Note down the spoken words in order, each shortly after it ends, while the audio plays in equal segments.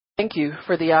Thank you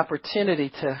for the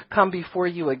opportunity to come before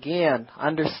you again,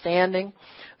 understanding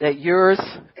that yours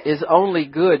is only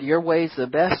good. Your way is the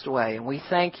best way, and we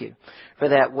thank you for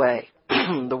that way,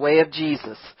 the way of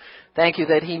Jesus. Thank you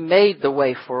that he made the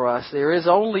way for us. There is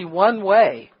only one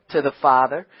way to the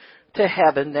Father, to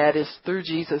heaven, that is through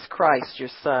Jesus Christ, your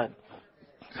Son.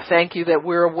 Thank you that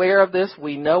we're aware of this,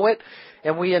 we know it,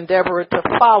 and we endeavor to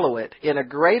follow it in a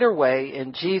greater way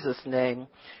in Jesus' name.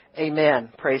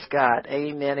 Amen. Praise God.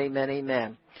 Amen, amen,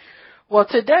 amen. Well,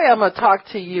 today I'm going to talk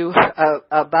to you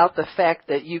about the fact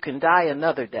that you can die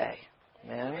another day.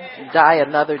 Amen. Die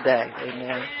another day.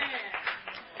 Amen.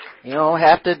 You don't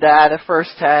have to die the first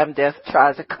time death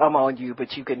tries to come on you,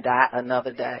 but you can die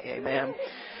another day. Amen.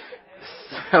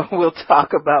 So we'll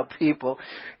talk about people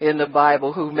in the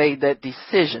Bible who made that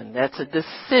decision. That's a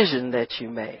decision that you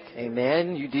make.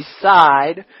 Amen. You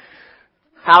decide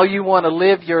how you want to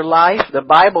live your life. The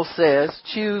Bible says,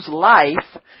 choose life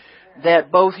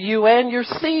that both you and your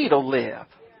seed will live.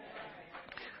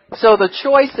 So the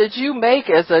choice that you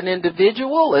make as an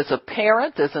individual, as a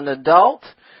parent, as an adult,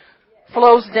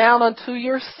 flows down onto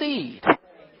your seed.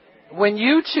 When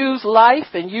you choose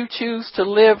life and you choose to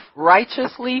live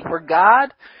righteously for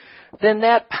God, then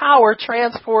that power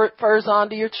transfers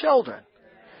onto your children.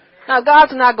 Now,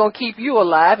 God's not going to keep you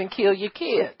alive and kill your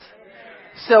kids.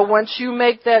 So once you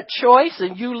make that choice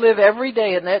and you live every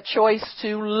day in that choice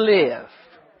to live,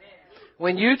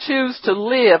 when you choose to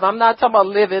live, I'm not talking about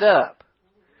live it up.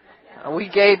 We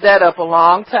gave that up a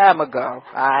long time ago,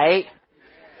 alright?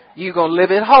 You're going to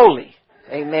live it holy.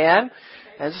 Amen?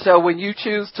 And so when you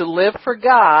choose to live for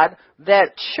God,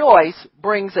 that choice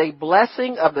brings a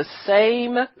blessing of the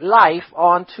same life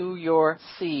onto your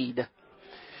seed.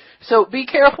 So be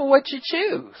careful what you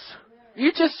choose.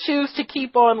 You just choose to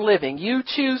keep on living. You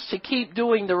choose to keep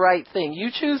doing the right thing. You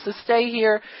choose to stay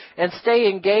here and stay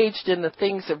engaged in the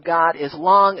things of God as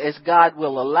long as God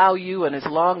will allow you, and as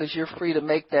long as you're free to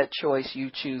make that choice, you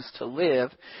choose to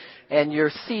live, and your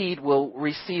seed will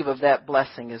receive of that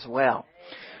blessing as well.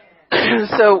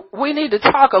 So we need to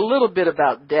talk a little bit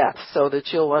about death so that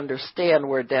you'll understand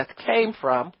where death came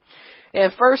from. In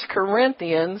 1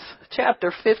 Corinthians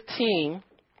chapter 15,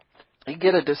 you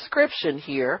get a description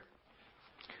here.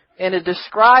 And it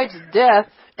describes death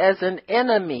as an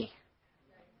enemy.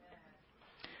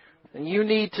 And you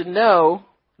need to know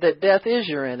that death is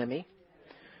your enemy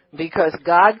because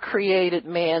God created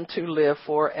man to live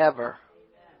forever.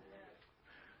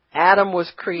 Adam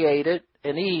was created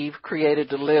and Eve created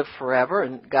to live forever,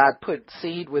 and God put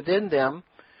seed within them,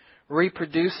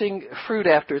 reproducing fruit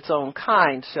after its own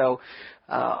kind. So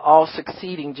all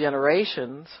succeeding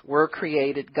generations were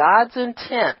created. God's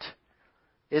intent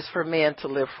is for man to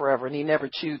live forever, and he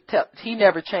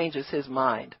never changes his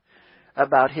mind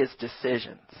about his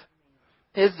decisions.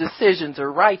 His decisions are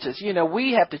righteous. You know,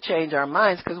 we have to change our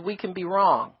minds because we can be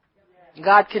wrong.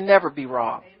 God can never be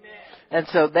wrong. And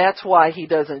so that's why he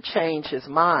doesn't change his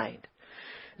mind.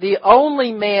 The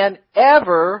only man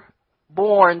ever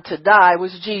born to die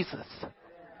was Jesus.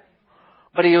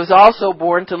 But he was also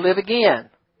born to live again.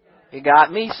 You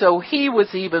got me? So he was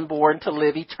even born to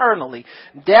live eternally.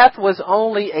 Death was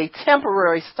only a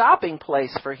temporary stopping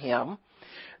place for him,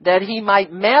 that he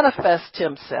might manifest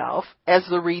himself as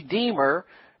the Redeemer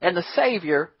and the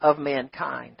Savior of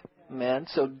mankind. Amen.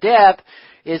 So death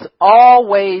is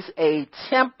always a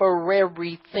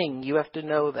temporary thing. You have to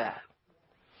know that.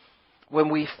 When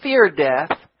we fear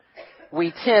death,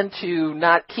 we tend to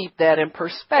not keep that in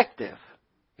perspective.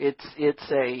 It's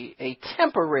a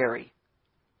temporary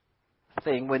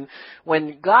thing.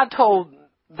 When God told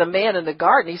the man in the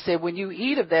garden, he said, when you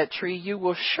eat of that tree, you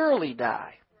will surely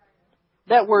die.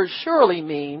 That word surely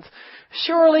means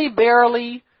surely,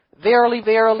 barely, verily,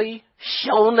 verily,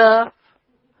 sure enough.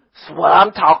 That's what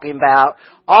I'm talking about.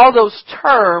 All those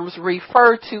terms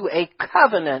refer to a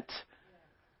covenant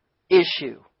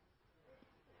issue.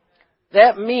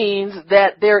 That means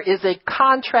that there is a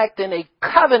contract and a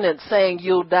covenant saying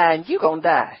you'll die, and you're going to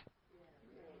die.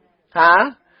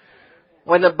 Huh?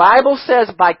 When the Bible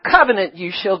says by covenant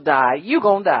you shall die, you're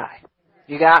going to die.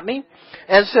 You got me?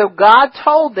 And so God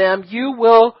told them you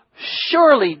will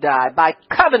surely die. By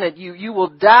covenant you will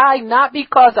die, not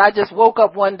because I just woke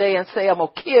up one day and say I'm going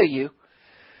to kill you,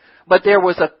 but there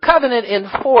was a covenant in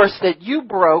force that you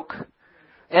broke.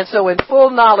 And so in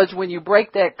full knowledge, when you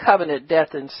break that covenant,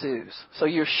 death ensues. So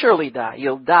you'll surely die.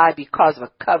 You'll die because of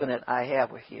a covenant I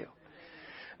have with you.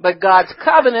 But God's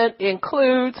covenant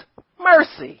includes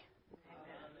mercy.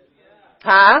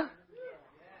 Huh?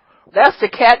 That's the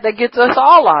cat that gets us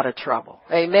all out of trouble.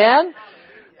 Amen?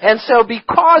 And so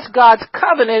because God's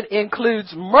covenant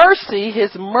includes mercy,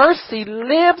 his mercy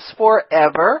lives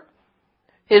forever.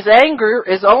 His anger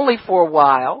is only for a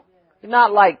while,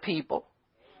 not like people.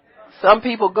 Some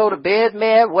people go to bed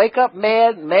mad, wake up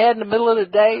mad, mad in the middle of the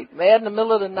day, mad in the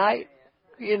middle of the night.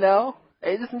 You know,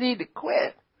 they just need to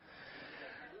quit.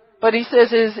 But he says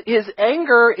his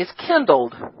anger is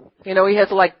kindled. You know, he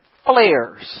has like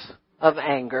flares of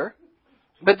anger.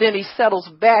 But then he settles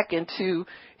back into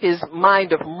his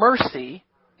mind of mercy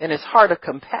and his heart of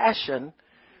compassion,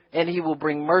 and he will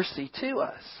bring mercy to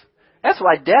us. That's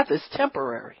why death is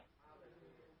temporary.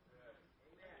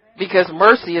 Because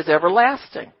mercy is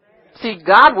everlasting. See,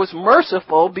 God was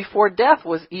merciful before death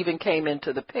even came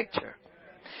into the picture.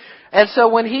 And so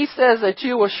when he says that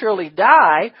you will surely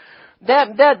die,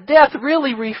 that death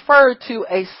really referred to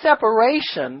a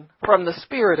separation from the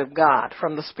Spirit of God,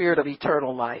 from the Spirit of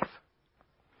eternal life.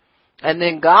 And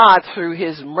then God, through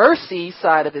his mercy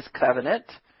side of his covenant,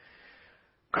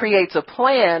 creates a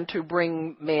plan to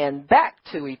bring man back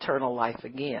to eternal life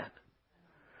again.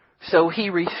 So he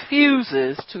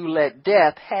refuses to let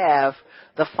death have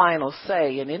the final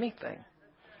say in anything.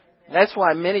 That's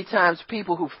why many times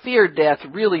people who fear death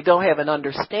really don't have an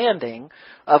understanding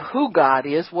of who God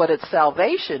is, what its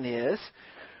salvation is,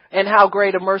 and how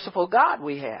great a merciful God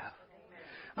we have.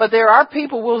 But there are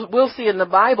people we'll see in the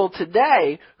Bible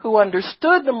today who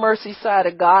understood the mercy side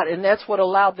of God, and that's what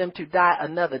allowed them to die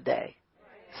another day.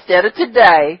 Instead of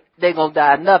today, they're going to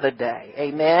die another day.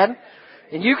 Amen?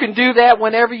 And you can do that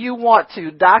whenever you want to.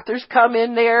 Doctors come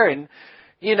in there and,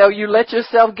 you know, you let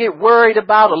yourself get worried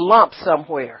about a lump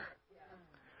somewhere.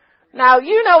 Now,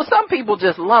 you know, some people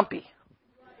just lumpy.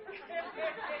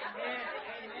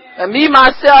 And me,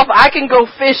 myself, I can go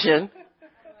fishing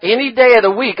any day of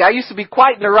the week. I used to be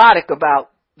quite neurotic about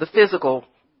the physical,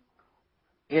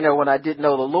 you know, when I didn't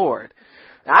know the Lord.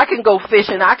 Now, I can go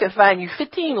fishing. I can find you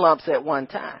 15 lumps at one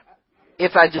time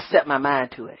if I just set my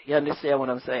mind to it. You understand what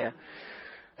I'm saying?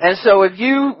 And so if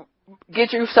you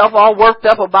get yourself all worked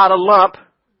up about a lump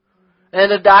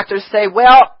and the doctors say,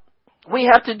 well, we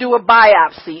have to do a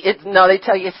biopsy. No, they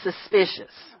tell you it's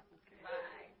suspicious.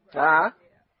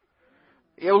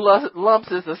 Your lumps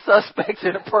is a suspect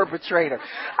and a perpetrator.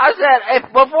 I said,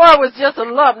 before it was just a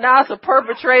lump, now it's a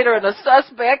perpetrator and a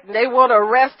suspect, and they want to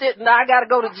arrest it, and now I got to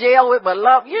go to jail with my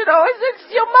lump. You know,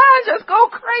 it's your mind just go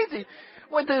crazy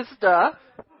with this stuff.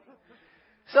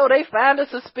 So they find a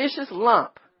suspicious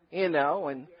lump, you know,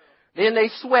 and then they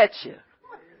sweat you.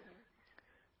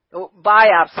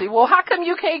 Biopsy. Well, how come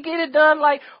you can't get it done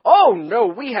like, oh, no,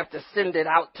 we have to send it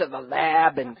out to the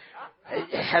lab and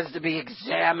it has to be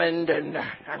examined and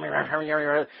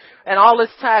all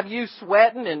this time you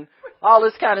sweating and all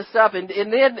this kind of stuff. And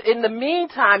then in the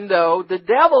meantime, though, the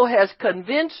devil has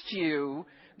convinced you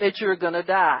that you're going to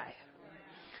die.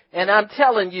 And I'm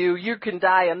telling you, you can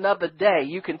die another day.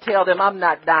 You can tell them, I'm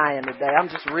not dying today. I'm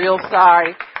just real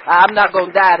sorry. I'm not going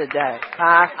to die today.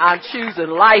 I'm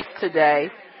choosing life today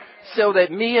so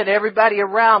that me and everybody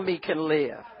around me can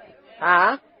live.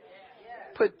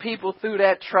 Put people through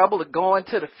that trouble of going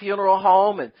to the funeral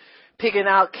home and picking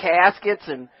out caskets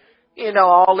and, you know,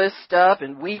 all this stuff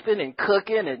and weeping and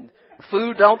cooking and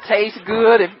food don't taste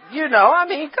good. And, you know, I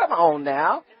mean, come on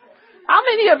now. How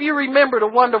many of you remember the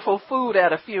wonderful food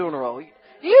at a funeral?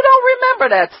 You don't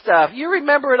remember that stuff. You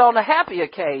remember it on a happy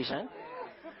occasion.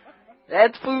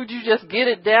 That food, you just get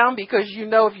it down because you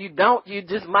know if you don't, you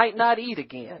just might not eat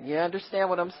again. You understand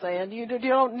what I'm saying? You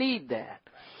don't need that.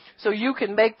 So you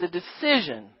can make the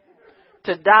decision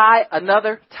to die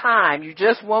another time. You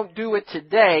just won't do it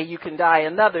today. You can die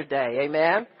another day.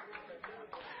 Amen?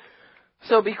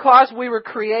 So because we were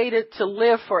created to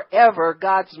live forever,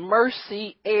 God's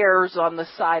mercy errs on the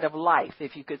side of life,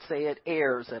 if you could say it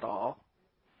errs at all.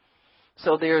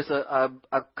 So there's a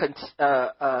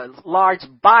large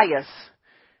bias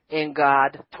in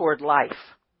God toward life.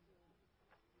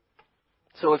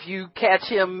 So if you catch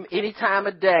him any time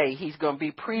of day, he's going to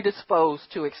be predisposed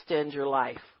to extend your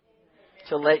life,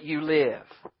 to let you live.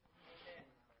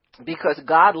 Because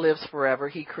God lives forever,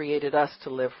 he created us to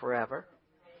live forever.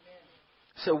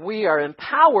 So we are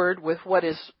empowered with what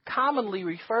is commonly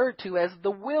referred to as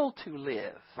the will to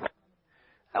live.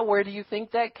 Now, where do you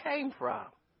think that came from?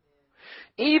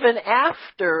 Even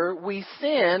after we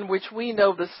sin, which we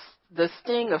know the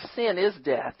sting of sin is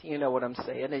death, you know what I'm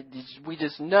saying? We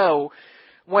just know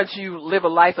once you live a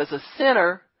life as a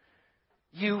sinner,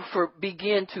 you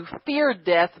begin to fear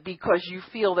death because you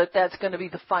feel that that's going to be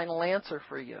the final answer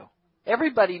for you.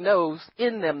 Everybody knows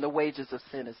in them the wages of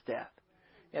sin is death.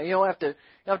 You don't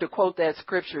have to quote that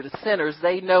scripture to sinners.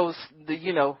 They know,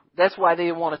 that's why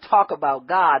they want to talk about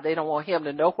God. They don't want him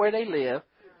to know where they live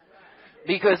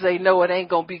because they know it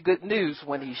ain't going to be good news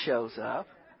when he shows up.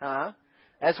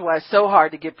 That's why it's so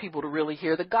hard to get people to really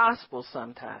hear the gospel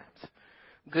sometimes.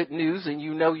 Good news, and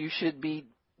you should be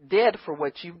dead for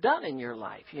what you've done in your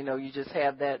life. You just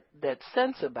have that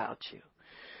sense about you.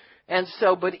 And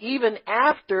so, but even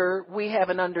after we have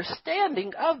an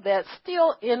understanding of that,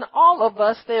 still in all of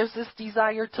us, there's this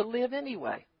desire to live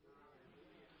anyway.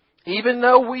 Even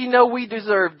though we know we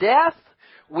deserve death,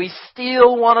 we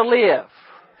still want to live.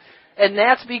 And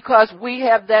that's because we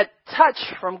have that touch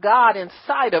from God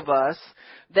inside of us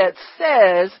that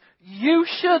says you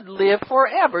should live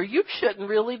forever. You shouldn't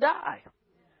really die.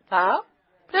 Huh?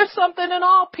 There's something in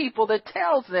all people that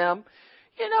tells them,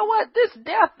 you know what, this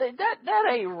death,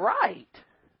 that ain't right.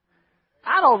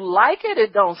 I don't like it.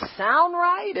 It don't sound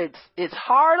right. It's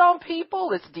hard on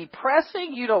people. It's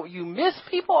depressing. You miss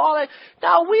people, all that.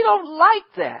 No, we don't like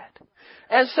that.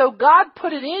 And so God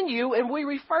put it in you, and we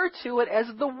refer to it as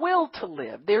the will to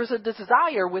live. There's a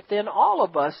desire within all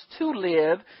of us to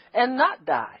live and not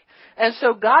die. And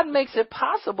so God makes it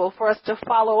possible for us to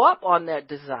follow up on that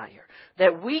desire,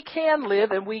 that we can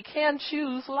live and we can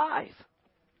choose life.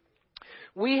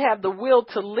 We have the will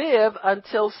to live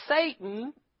until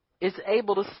Satan is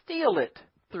able to steal it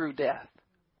through death.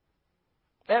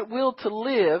 That will to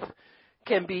live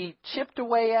can be chipped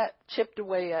away at,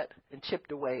 and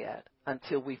chipped away at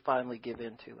until we finally give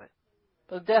into it.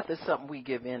 But death is something we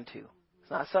give into.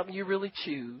 It's not something you really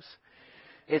choose.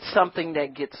 It's something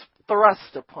that gets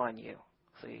thrust upon you.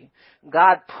 See,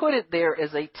 God put it there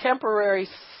as a temporary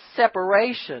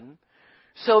separation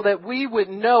so that we would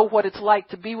know what it's like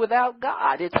to be without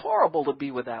God. It's horrible to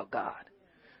be without God.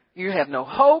 You have no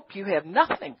hope. You have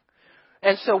nothing.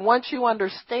 And so once you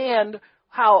understand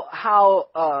how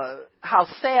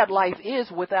sad life is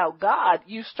without God,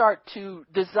 you start to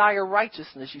desire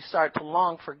righteousness. You start to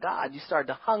long for God. You start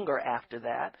to hunger after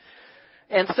that.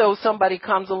 And so somebody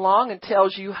comes along and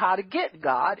tells you how to get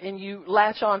God, and you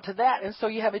latch on to that, and so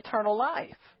you have eternal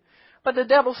life. But the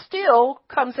devil still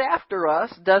comes after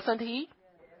us, doesn't he?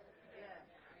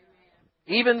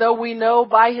 Even though we know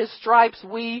by his stripes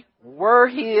we were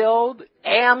healed,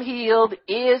 am healed,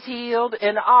 is healed,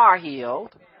 and are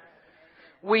healed,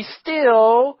 we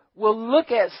still will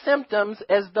look at symptoms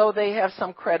as though they have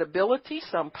some credibility,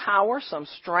 some power, some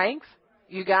strength.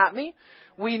 You got me?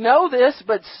 We know this,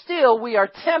 but still we are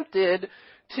tempted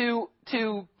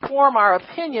to form our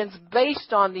opinions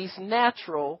based on these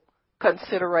natural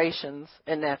considerations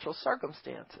and natural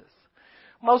circumstances.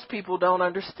 Most people don't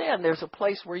understand there's a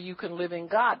place where you can live in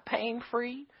God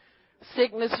pain-free,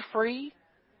 sickness-free,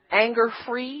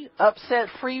 anger-free,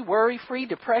 upset-free, worry-free,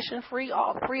 depression-free,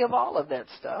 free of all of that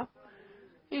stuff.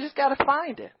 You just got to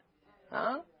find it.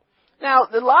 Huh? Now,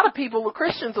 a lot of people,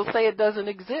 Christians, will say it doesn't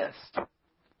exist.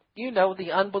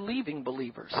 The unbelieving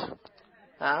believers.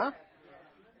 Huh?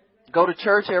 Go to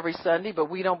church every Sunday, but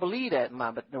we don't believe that,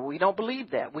 Mom. But no, we don't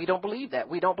believe that. We don't believe that.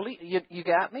 We don't believe. You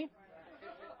got me?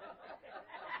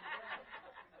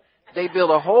 They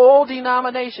build a whole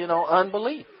denomination on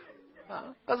unbelief.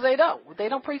 Because they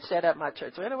don't preach that at my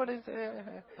church. So what is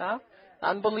huh?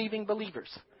 Unbelieving believers.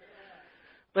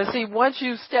 But see, once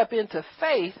you step into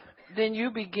faith, then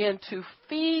you begin to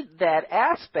feed that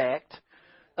aspect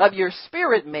of your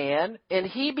spirit man, and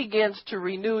he begins to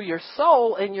renew your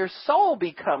soul, and your soul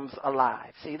becomes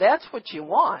alive. See, that's what you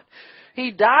want.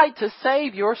 He died to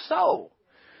save your soul.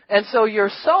 And so your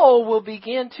soul will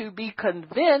begin to be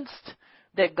convinced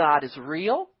that God is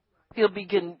real. He'll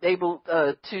begin able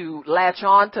to latch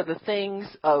on to the things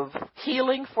of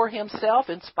healing for himself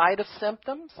in spite of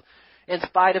symptoms, in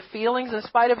spite of feelings, in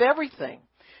spite of everything.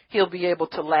 He'll be able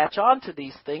to latch on to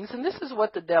these things. And this is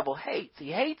what the devil hates.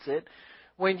 He hates it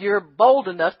when you're bold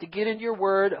enough to get in your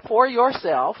word for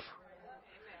yourself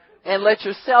and let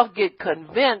yourself get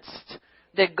convinced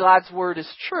that God's word is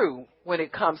true when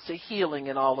it comes to healing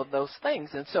and all of those things.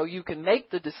 And so you can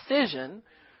make the decision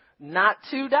not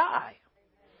to die.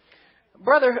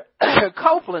 Brother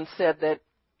Copeland said that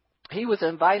he was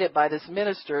invited by this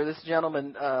minister. This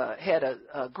gentleman had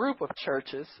a group of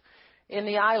churches in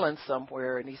the island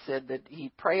somewhere, and he said that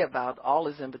he'd pray about all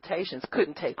his invitations,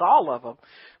 couldn't take all of them.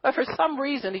 But for some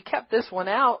reason, he kept this one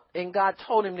out, and God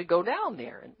told him to go down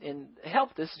there and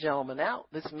help this gentleman out.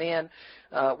 This man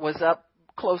was up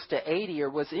close to 80 or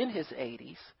was in his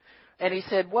 80s. And he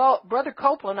said, well, Brother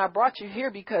Copeland, I brought you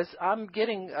here because I'm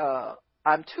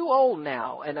too old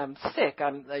now, and I'm sick.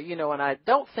 And I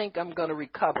don't think I'm going to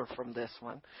recover from this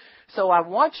one. So I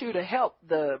want you to help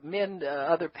the men,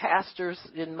 other pastors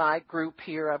in my group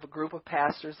here. I have a group of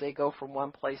pastors. They go from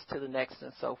one place to the next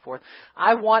and so forth.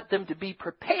 I want them to be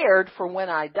prepared for when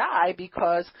I die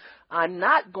because I'm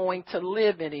not going to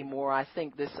live anymore. I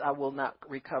think I will not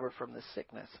recover from this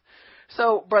sickness.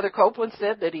 So Brother Copeland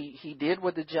said that he did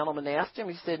what the gentleman asked him.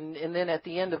 He said, and then at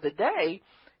the end of the day,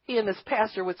 he and this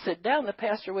pastor would sit down. The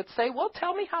pastor would say, well,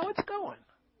 tell me how it's going.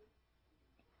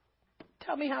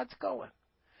 Tell me how it's going.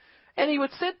 And he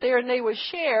would sit there and they would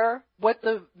share what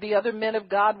the other men of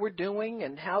God were doing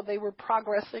and how they were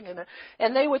progressing.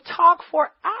 And they would talk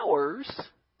for hours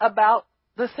about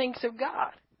the things of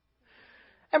God.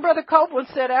 And Brother Copeland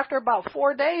said after about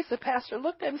 4 days, the pastor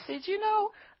looked at him and said, I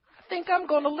think I'm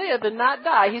going to live and not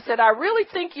die. He said, I really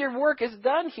think your work is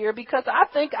done here because I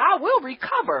think I will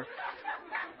recover.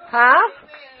 Huh?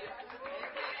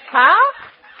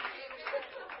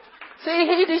 See,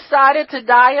 he decided to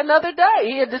die another day.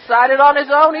 He had decided on his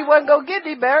own he wasn't going to get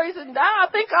any berries and die. I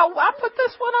think I'll put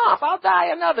this one off. I'll die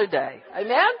another day.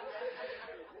 Amen?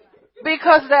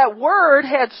 Because that word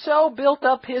had so built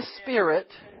up his spirit.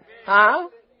 Huh?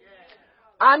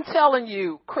 I'm telling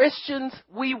you, Christians,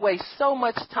 we waste so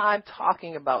much time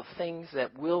talking about things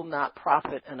that will not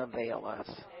profit and avail us.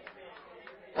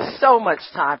 So much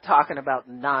time talking about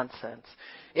nonsense.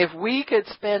 If we could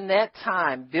spend that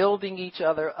time building each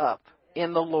other up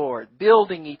in the Lord,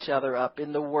 building each other up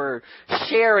in the Word,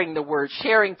 sharing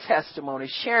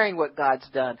testimonies, sharing what God's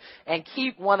done, and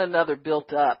keep one another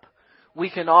built up, we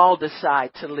can all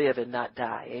decide to live and not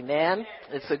die. Amen?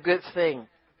 It's a good thing.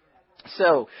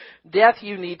 So, death,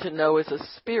 you need to know, is a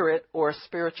spirit or a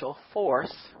spiritual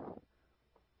force.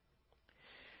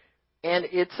 And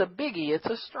it's a biggie. It's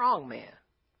a strong man.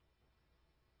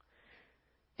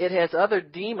 It has other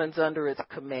demons under its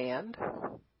command.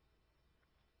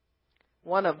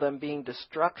 One of them being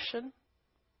destruction,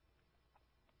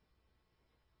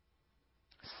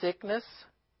 sickness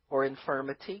or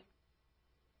infirmity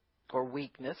or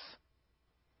weakness,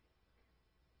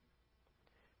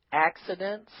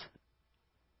 accidents,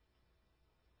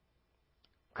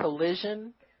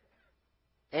 collision,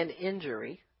 and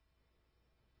injury.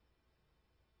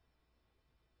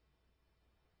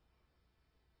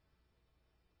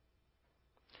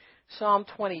 Psalm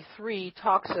 23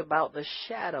 talks about the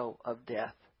shadow of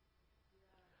death.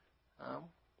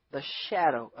 The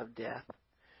shadow of death.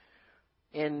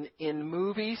 In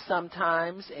movies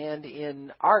sometimes and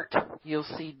in art, you'll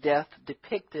see death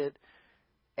depicted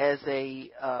as a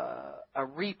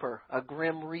reaper, a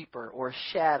grim reaper, or a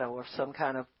shadow of some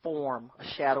kind of form, a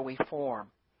shadowy form.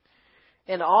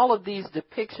 And all of these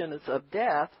depictions of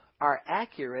death are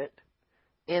accurate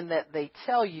in that they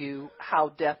tell you how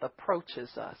death approaches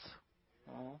us.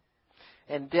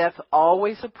 And death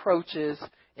always approaches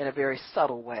in a very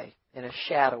subtle way, in a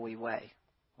shadowy way.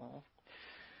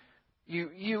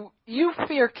 You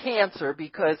fear cancer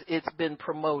because it's been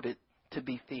promoted to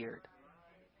be feared.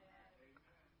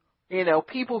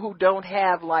 People who don't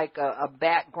have like a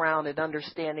background in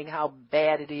understanding how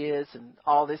bad it is and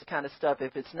all this kind of stuff,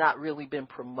 if it's not really been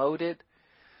promoted,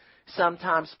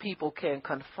 sometimes people can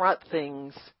confront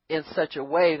things in such a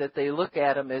way that they look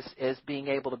at them as being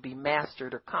able to be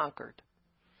mastered or conquered.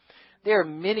 There are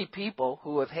many people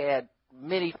who have had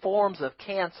many forms of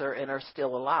cancer and are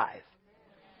still alive.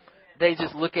 They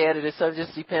just look at it as so. It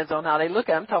just depends on how they look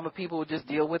at it. I'm talking about people who just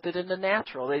deal with it in the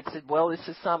natural. They said, well, this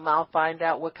is something I'll find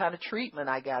out what kind of treatment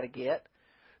I got to get.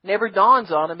 Never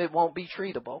dawns on them it won't be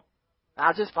treatable.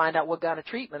 I'll just find out what kind of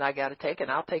treatment I got to take, and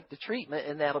I'll take the treatment,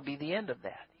 and that'll be the end of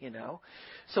that,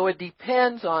 So it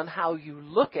depends on how you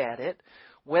look at it,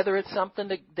 whether it's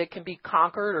something that can be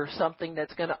conquered or something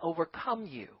that's going to overcome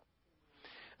you.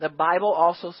 The Bible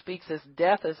also speaks as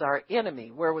death as our enemy.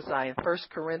 Where was I? In 1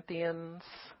 Corinthians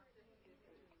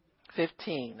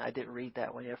 15. I didn't read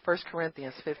that one yet. 1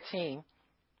 Corinthians 15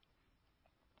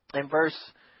 and verse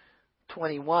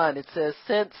 21, it says,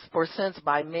 since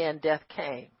by man death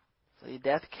came. So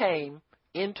death came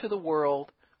into the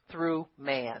world through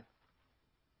man.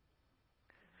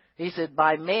 He said,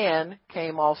 by man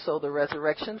came also the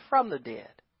resurrection from the dead.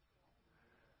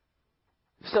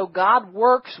 So God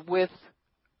works with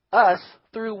us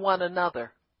through one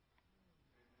another.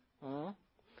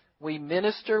 We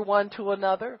minister one to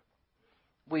another.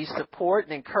 We support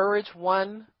and encourage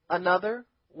one another.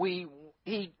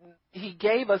 He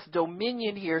gave us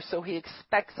dominion here, so he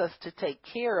expects us to take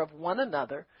care of one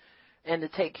another and to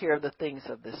take care of the things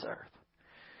of this earth.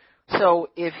 So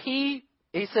if he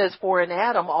says, for in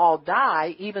Adam all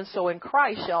die, even so in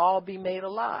Christ shall all be made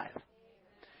alive.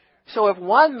 So if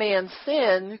one man's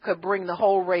sin could bring the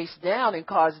whole race down and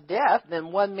cause death,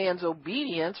 then one man's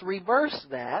obedience reversed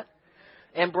that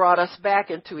and brought us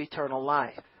back into eternal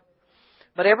life.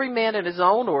 But every man in his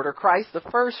own order, Christ the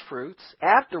first fruits,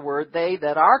 afterward they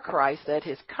that are Christ at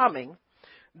his coming,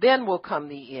 then will come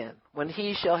the end. when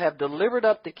he shall have delivered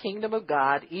up the kingdom of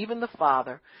God, even the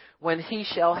Father, when he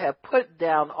shall have put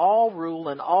down all rule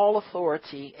and all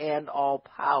authority and all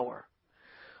power.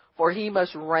 For he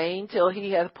must reign till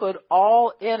he hath put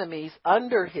all enemies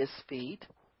under his feet.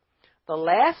 The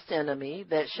last enemy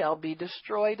that shall be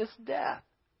destroyed is death.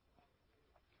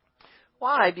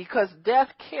 Why? Because death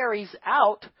carries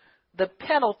out the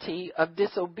penalty of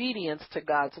disobedience to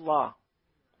God's law.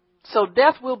 So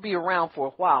death will be around for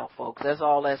a while, folks. That's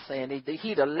all that's saying.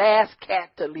 He the last cat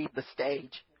to leave the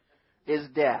stage is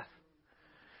death.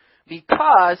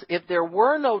 Because if there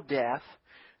were no death,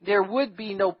 there would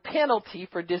be no penalty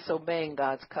for disobeying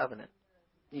God's covenant.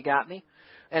 You got me?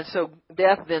 And so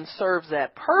death then serves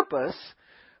that purpose.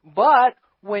 But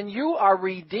when you are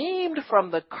redeemed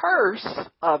from the curse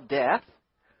of death,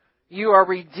 you are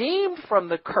redeemed from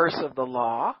the curse of the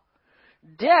law,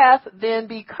 death then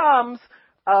becomes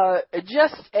I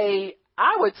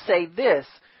would say this,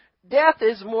 death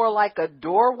is more like a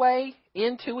doorway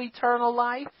into eternal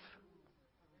life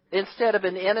instead of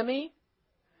an enemy.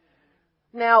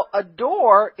 Now, a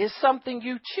door is something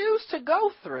you choose to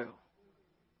go through.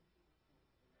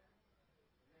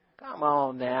 Come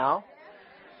on now.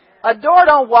 A door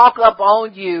don't walk up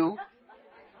on you.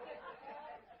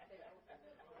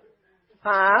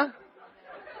 Huh?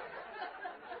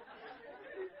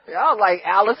 Y'all like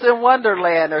Alice in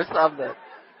Wonderland or something.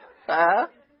 Huh?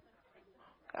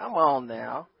 Come on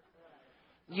now.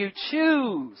 You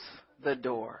choose the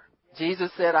door.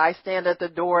 Jesus said, I stand at the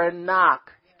door and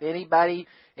knock. If anybody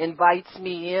invites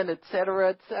me in,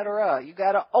 etc., etc., you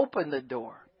got to open the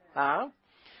door. Huh?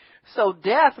 So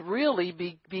death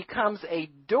really becomes a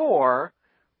door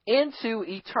into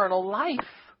eternal life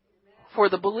for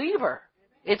the believer.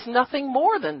 It's nothing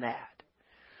more than that.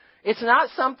 It's not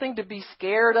something to be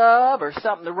scared of or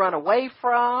something to run away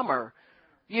from or,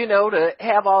 to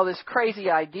have all this crazy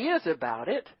ideas about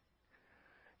it.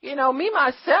 Me,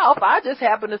 myself, I just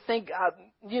happen to think,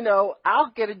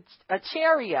 I'll get a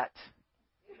chariot.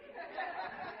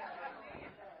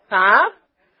 Huh?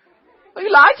 Well,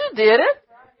 Elijah did it.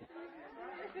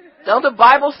 Don't the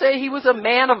Bible say he was a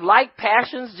man of like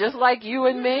passions just like you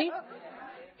and me?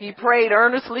 He prayed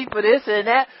earnestly for this and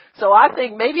that. So I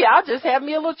think maybe I'll just have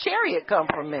me a little chariot come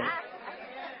from me.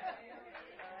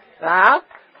 Huh?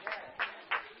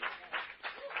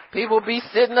 People be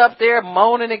sitting up there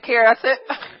moaning and caring. I said,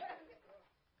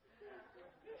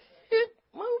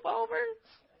 move over.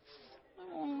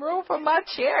 Room for my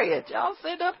chariot. Y'all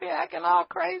sitting up here acting all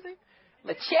crazy.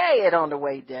 My chariot on the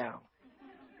way down.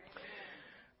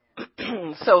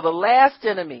 So the last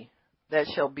enemy that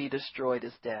shall be destroyed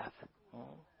is death.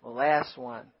 The last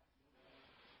one.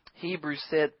 Hebrews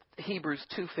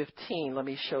 2:15. Let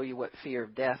me show you what fear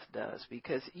of death does,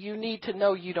 because you need to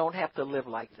know you don't have to live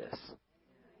like this.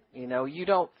 You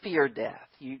don't fear death.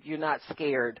 You're not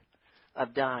scared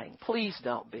of dying. Please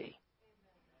don't be.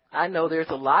 I know there's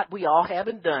a lot we all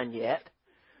haven't done yet,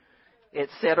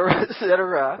 etc.,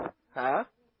 etc. Huh?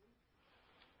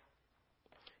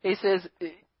 He says,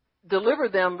 deliver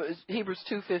them, Hebrews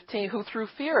 2:15, who through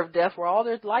fear of death were all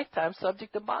their lifetime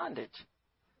subject to bondage.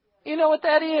 You know what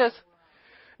that is?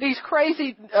 These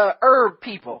crazy herb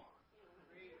people.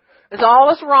 It's all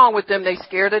that's wrong with them. They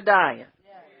scared of dying.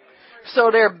 So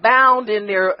they're bound in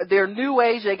their new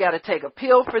age. They got to take a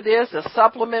pill for this, a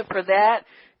supplement for that,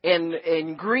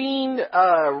 and green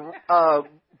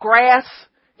grass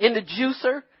in the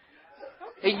juicer.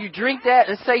 And you drink that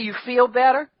and say you feel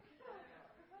better.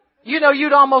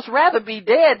 You'd almost rather be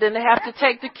dead than to have to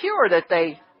take the cure that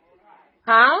they,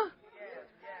 huh?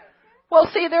 Well,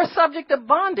 see, they're subject to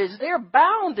bondage. They're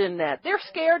bound in that. They're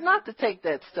scared not to take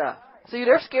that stuff. See,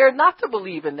 they're scared not to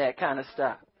believe in that kind of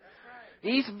stuff.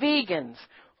 These vegans,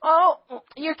 oh,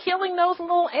 you're killing those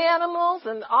little animals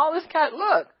and all this kind.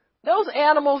 Look, those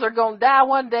animals are going to die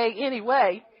one day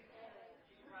anyway.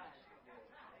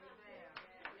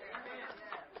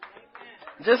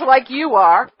 Just like you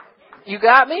are. You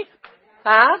got me?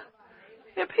 Huh?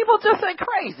 And people just ain't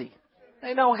crazy.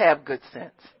 They don't have good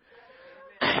sense.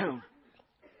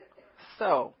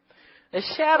 So, the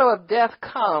shadow of death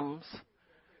comes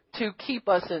to keep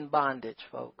us in bondage,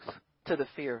 folks, to the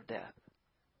fear of death.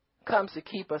 Comes to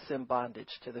keep us in bondage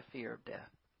to the fear of death.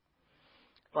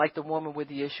 Like the woman with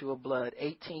the issue of blood,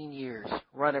 18 years,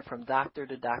 running from doctor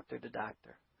to doctor to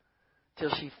doctor,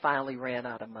 till she finally ran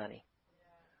out of money.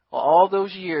 Well, all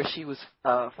those years she was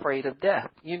afraid of death.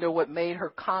 You know what made her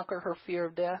conquer her fear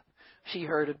of death? She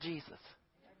heard of Jesus.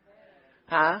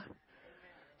 Huh?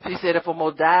 She said, if I'm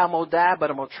going to die, I'm going to die, but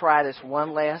I'm going to try this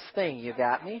one last thing. You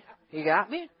got me? You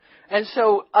got me? And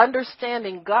so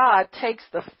understanding God takes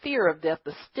the fear of death,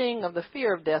 the sting of the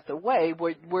fear of death away,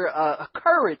 where a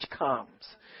courage comes,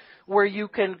 where you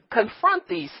can confront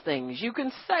these things. You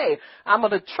can say, I'm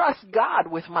going to trust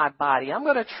God with my body. I'm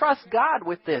going to trust God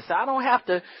with this. I don't have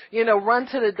to, run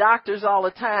to the doctors all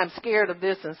the time, scared of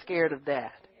this and scared of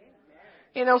that.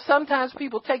 Sometimes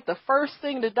people take the first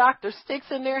thing the doctor sticks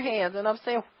in their hands, and I'm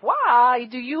saying, why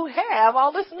do you have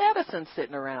all this medicine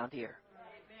sitting around here?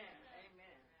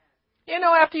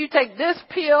 After you take this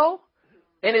pill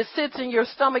and it sits in your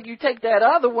stomach, you take that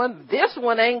other one, this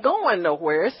one ain't going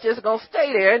nowhere. It's just going to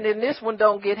stay there, and then this one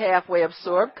don't get halfway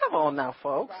absorbed. Come on now,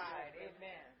 folks.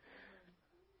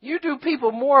 You do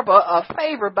people more of a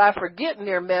favor by forgetting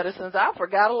their medicines. I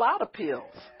forgot a lot of pills.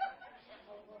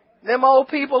 Them old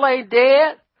people ain't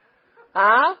dead.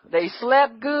 They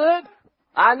slept good.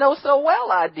 I know so well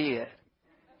I did.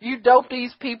 You dope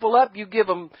these people up. You give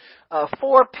them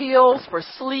 4 pills for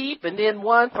sleep, and then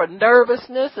 1 for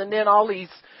nervousness, and then all these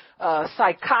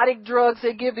psychotic drugs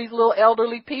they give these little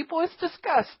elderly people. It's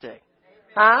disgusting.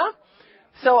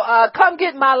 So come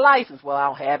get my license. Well, I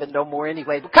don't have it no more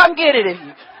anyway, but come get it if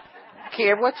you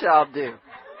care what y'all do.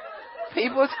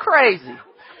 People, it's crazy.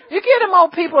 You get them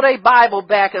old people their Bible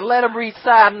back and let them read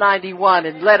Psalm 91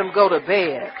 and let them go to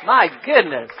bed. My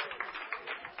goodness.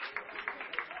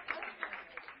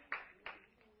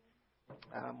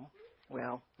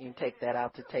 Well, you can take that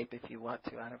out to tape if you want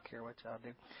to. I don't care what y'all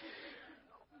do.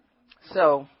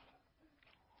 So,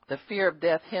 the fear of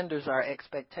death hinders our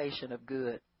expectation of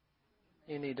good.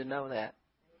 You need to know that.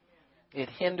 It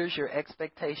hinders your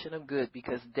expectation of good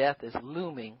because death is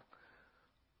looming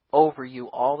over you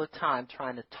all the time,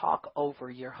 trying to talk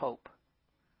over your hope.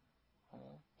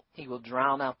 He will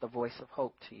drown out the voice of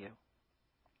hope to you.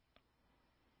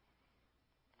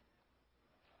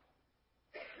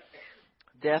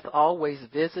 Death always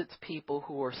visits people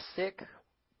who are sick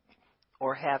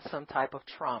or have some type of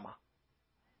trauma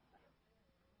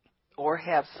or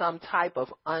have some type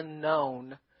of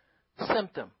unknown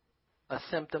symptom, a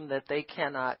symptom that they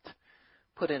cannot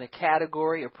put in a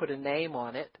category or put a name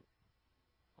on it.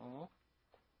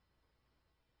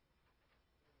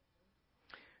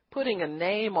 Putting a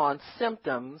name on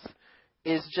symptoms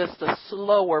is just a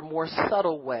slower, more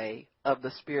subtle way of the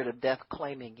spirit of death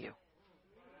claiming you.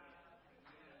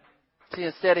 See,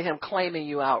 instead of him claiming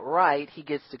you outright, he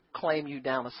gets to claim you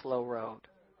down a slow road.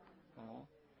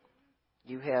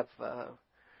 You have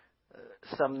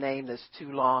some name that's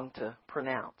too long to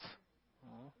pronounce.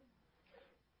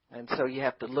 And so you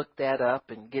have to look that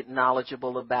up and get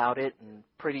knowledgeable about it. And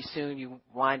pretty soon you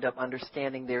wind up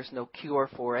understanding there's no cure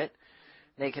for it.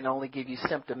 They can only give you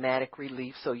symptomatic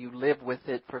relief, so you live with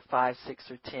it for 5,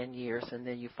 6, or 10 years, and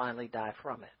then you finally die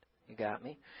from it. You got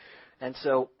me? And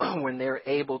so when they're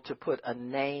able to put a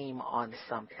name on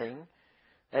something,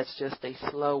 that's just a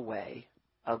slow way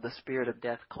of the spirit of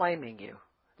death claiming you.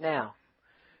 Now,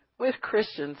 with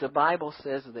Christians, the Bible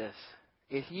says this.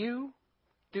 If you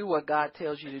do what God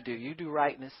tells you to do, you do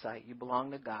right in His sight, you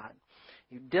belong to God,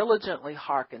 you diligently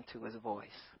hearken to His voice.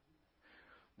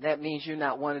 That means you're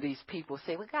not one of these people who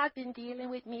say, well, God's been dealing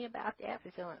with me about that.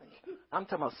 I'm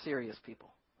talking about serious people.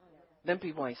 Them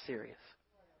people ain't serious.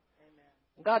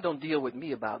 God don't deal with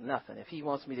me about nothing. If He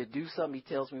wants me to do something, He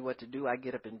tells me what to do, I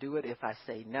get up and do it. If I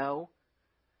say no,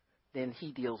 then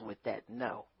He deals with that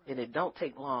no. And it don't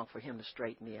take long for Him to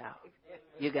straighten me out.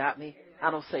 You got me?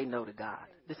 I don't say no to God.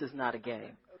 This is not a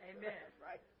game.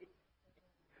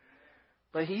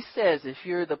 But He says if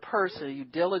you're the person, you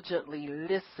diligently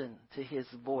listen to His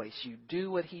voice, you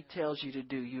do what He tells you to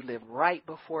do, you live right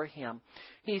before Him,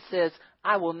 He says,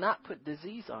 I will not put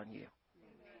disease on you.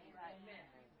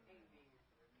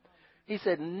 He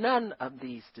said, none of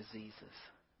these diseases,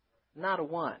 not a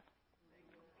one,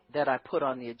 that I put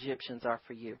on the Egyptians are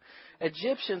for you.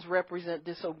 Egyptians represent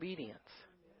disobedience.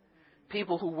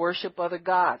 People who worship other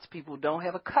gods, people who don't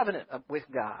have a covenant with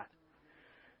God.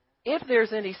 If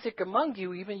there's any sick among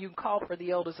you, even you can call for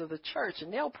the elders of the church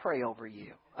and they'll pray over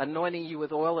you, anointing you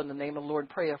with oil in the name of the Lord.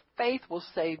 Prayer of faith will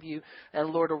save you and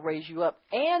the Lord will raise you up.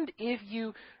 And if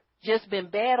you just been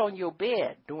bad on your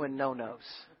bed doing no-nos,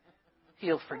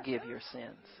 He'll forgive your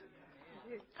sins.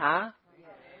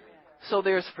 So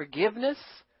there's forgiveness.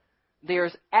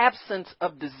 There's absence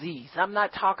of disease. I'm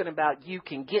not talking about you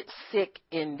can get sick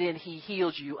and then He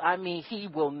heals you. I mean, He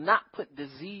will not put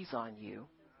disease on you.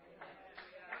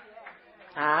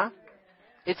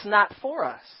 It's not for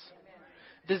us.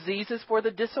 Disease is for the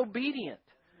disobedient.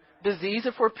 Disease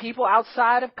is for people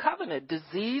outside of covenant.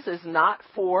 Disease is not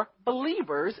for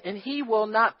believers, and He will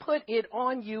not put it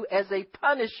on you as a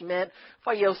punishment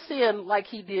for your sin like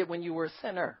He did when you were a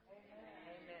sinner.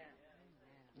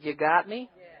 You got me?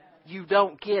 You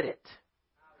don't get it.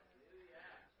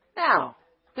 Now,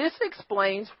 this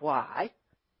explains why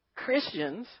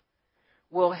Christians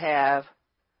will have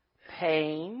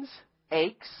pains,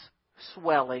 aches,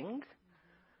 swelling,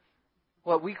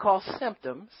 what we call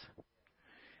symptoms,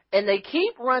 and they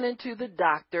keep running to the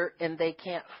doctor and they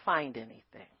can't find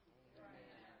anything.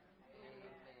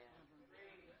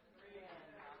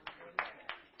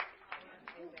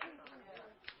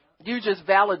 You just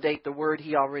validate the word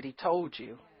he already told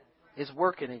you is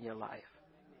working in your life.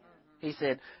 He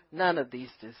said, none of these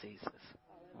diseases.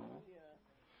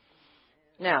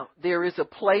 Now, there is a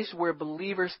place where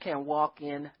believers can walk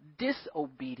in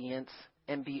disobedience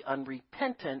and be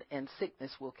unrepentant, and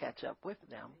sickness will catch up with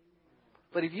them.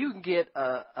 But if you can get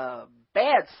a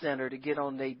bad sinner to get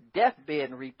on their deathbed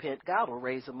and repent, God will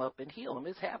raise them up and heal them.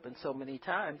 It's happened so many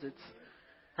times.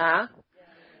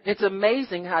 It's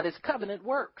amazing how this covenant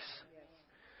works.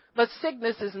 But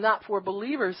sickness is not for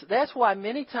believers. That's why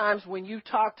many times when you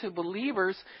talk to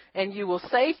believers and you will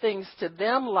say things to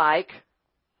them like,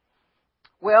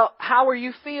 well, how are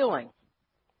you feeling?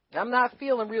 I'm not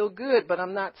feeling real good, but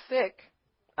I'm not sick.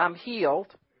 I'm healed.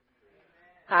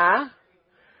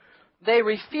 They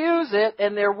refuse it,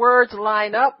 and their words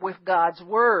line up with God's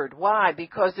word. Why?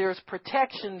 Because there's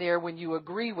protection there when you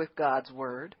agree with God's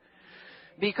word.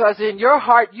 Because in your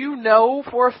heart, you know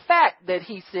for a fact that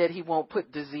he said he won't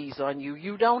put disease on you.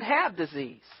 You don't have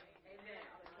disease.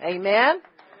 Amen?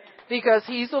 Because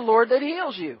he's the Lord that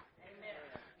heals you.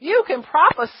 You can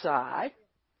prophesy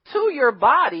to your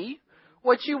body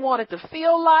what you want it to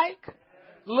feel like,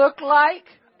 look like,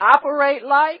 operate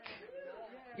like.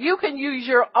 You can use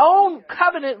your own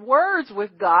covenant words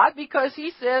with God because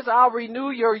he says, I'll renew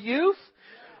your youth.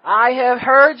 I have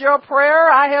heard your prayer.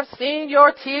 I have seen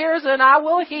your tears, and I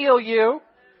will heal you.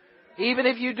 Even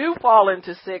if you do fall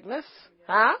into sickness.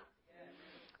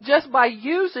 Just by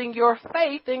using your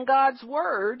faith in God's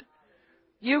word,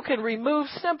 you can remove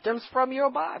symptoms from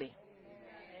your body.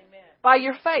 By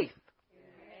your faith.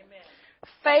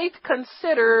 Faith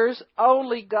considers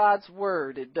only God's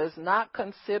word. It does not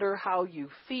consider how you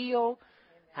feel,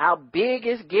 how big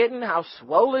it's getting, how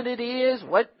swollen it is,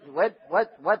 what.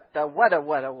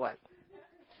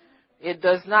 It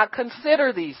does not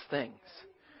consider these things.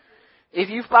 If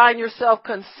you find yourself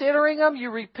considering them,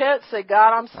 you repent, say,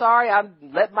 God, I'm sorry, I'm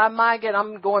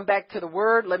going back to the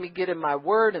word. Let me get in my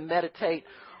word and meditate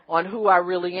on who I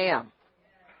really am.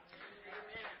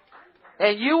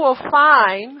 And you will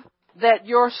find that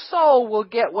your soul will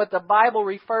get what the Bible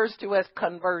refers to as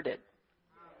converted.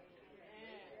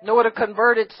 You know what a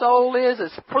converted soul is?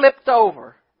 It's flipped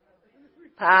over.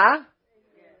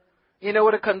 You know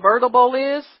what a convertible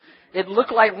is? It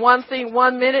looked like one thing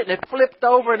 1 minute and it flipped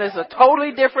over and it's a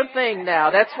totally different thing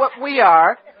now. That's what we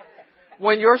are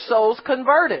when your soul's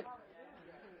converted.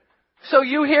 So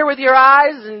you hear with your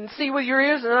eyes and see with your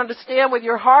ears and understand with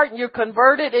your heart, and you're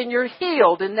converted and you're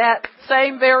healed in that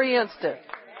same very instant.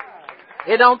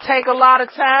 It don't take a lot of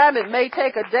time. It may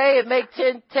take a day. It may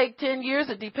take 10 years.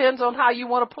 It depends on how you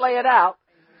want to play it out.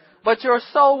 But your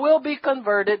soul will be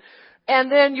converted.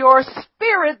 And then your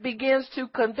spirit begins to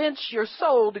convince your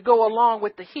soul to go along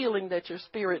with the healing that your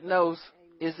spirit knows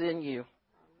is in you.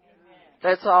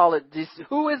 That's all it is.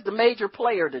 Who is the major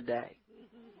player today?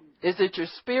 Is it your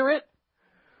spirit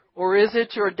or is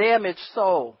it your damaged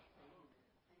soul?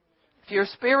 If your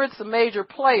spirit's the major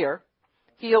player,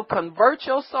 he'll convert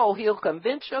your soul. He'll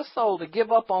convince your soul to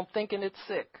give up on thinking it's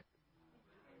sick.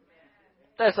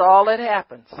 That's all that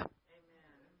happens.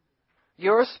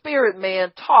 Your spirit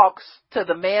man talks to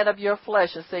the man of your flesh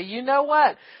and say, you know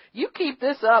what? You keep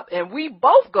this up and we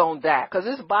both gonna die because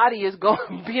this body is going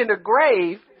to be in the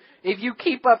grave if you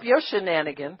keep up your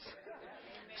shenanigans.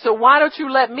 So why don't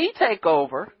you let me take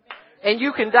over and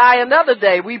you can die another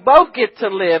day. We both get to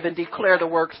live and declare the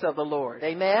works of the Lord.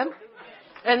 Amen?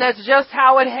 And that's just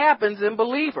how it happens in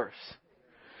believers.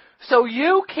 So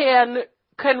you can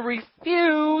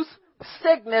refuse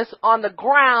sickness on the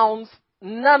grounds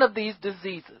none of these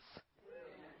diseases.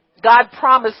 God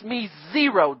promised me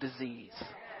 0 disease.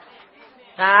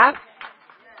 I'd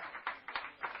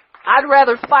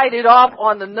rather fight it off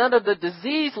on the none of the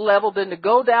disease level than to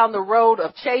go down the road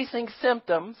of chasing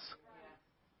symptoms,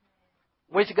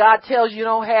 which God tells you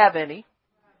don't have any.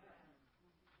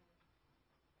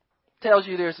 Tells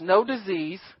you there's no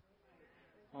disease.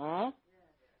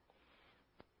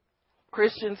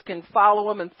 Christians can follow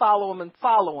them and follow them and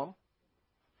follow them.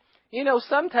 You know,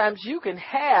 sometimes you can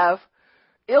have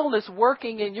illness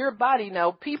working in your body.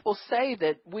 Now, people say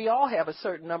that we all have a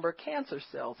certain number of cancer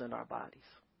cells in our bodies.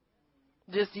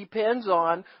 Just depends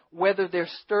on whether they're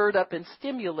stirred up and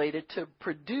stimulated to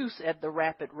produce at the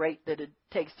rapid rate that it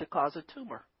takes to cause a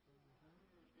tumor.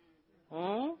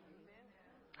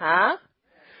 Huh?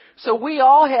 So we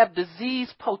all have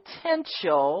disease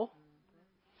potential.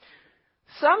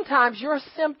 Sometimes your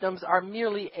symptoms are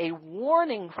merely a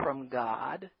warning from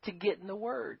God to get in the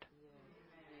Word.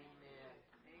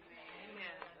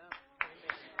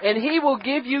 And He will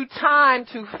give you time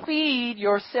to feed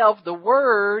yourself the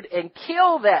Word and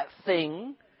kill that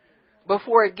thing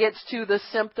before it gets to the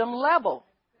symptom level.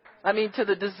 To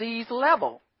the disease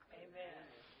level.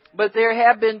 But there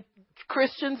have been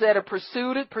Christians that have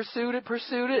pursued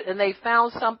it, and they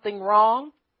found something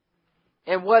wrong,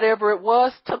 and whatever it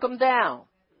was took them down.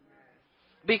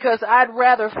 Because I'd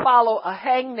rather follow a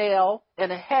hangnail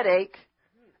and a headache,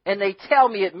 and they tell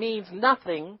me it means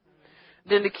nothing,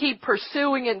 than to keep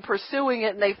pursuing it,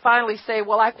 and they finally say,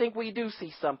 well, I think we do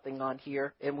see something on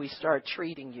here, and we start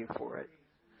treating you for it.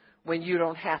 When you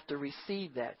don't have to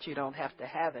receive that. You don't have to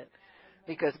have it.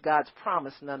 Because God's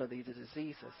promised none of these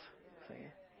diseases. See?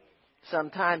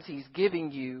 Sometimes He's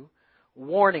giving you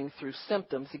warning through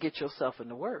symptoms to get yourself in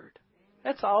the Word.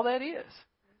 That's all that is.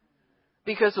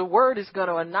 Because the Word is going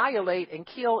to annihilate and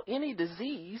kill any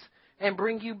disease and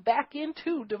bring you back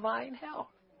into divine health.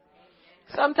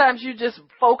 Sometimes you're just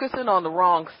focusing on the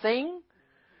wrong thing.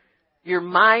 Your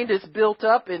mind is built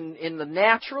up in the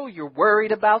natural. You're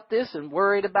worried about this and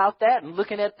worried about that and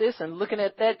looking at this and looking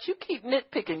at that. You keep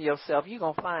nitpicking yourself, you're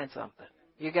going to find something.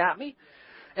 You got me?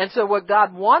 And so what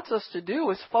God wants us to do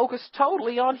is focus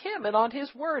totally on Him and on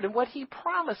His Word and what He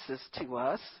promises to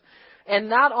us and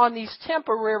not on these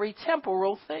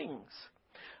temporal things.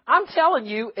 I'm telling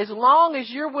you, as long as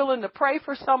you're willing to pray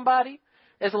for somebody,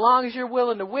 as long as you're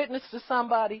willing to witness to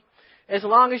somebody, as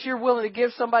long as you're willing to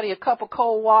give somebody a cup of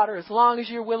cold water, as long as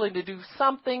you're willing to do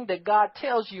something that God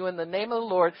tells you in the name of the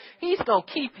Lord, He's going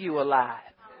to keep you alive.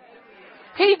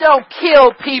 He don't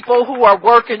kill people who are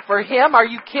working for Him. Are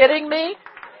you kidding me?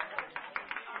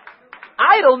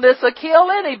 Idleness will kill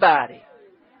anybody.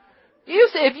 You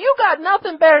see, if you got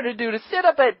nothing better to do to sit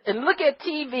up and look at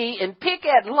TV and pick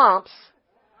at lumps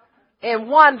and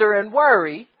wonder and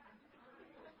worry,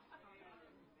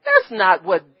 that's not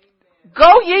what.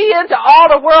 Go ye into all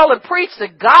the world and preach the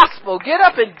gospel. Get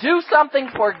up and do something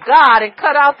for God and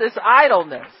cut out this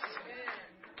idleness.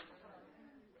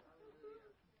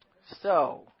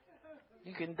 So,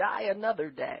 you can die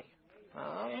another day.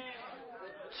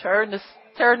 Turn to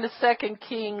 2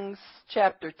 Kings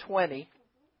chapter 20.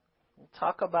 We'll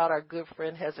talk about our good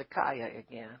friend Hezekiah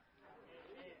again.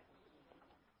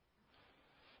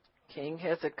 King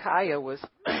Hezekiah was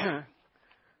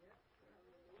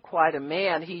quite a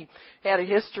man. He had a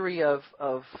history of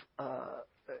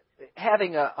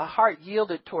having a heart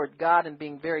yielded toward God and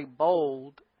being very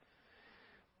bold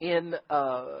in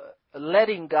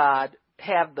letting God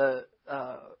have the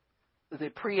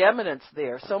preeminence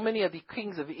there. So many of the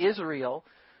kings of Israel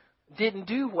didn't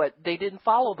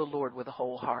follow the Lord with a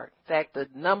whole heart. In fact, the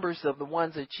numbers of the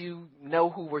ones that you know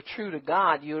who were true to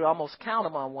God, you would almost count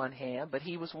them on one hand, but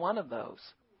he was one of those.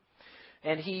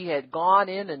 And he had gone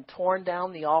in and torn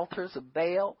down the altars of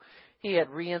Baal. He had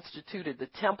reinstituted the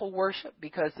temple worship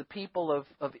because the people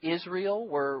of Israel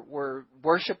were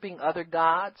worshiping other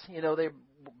gods. You know, they're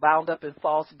bound up in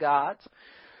false gods.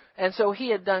 And so he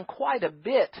had done quite a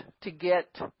bit to get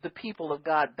the people of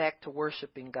God back to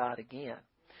worshiping God again.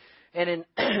 And in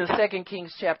 2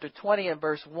 Kings chapter 20 and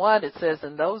verse 1, it says,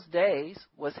 in those days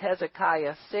was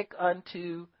Hezekiah sick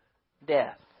unto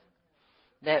death.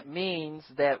 That means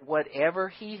that whatever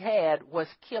he had was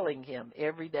killing him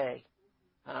every day.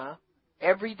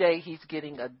 Every day he's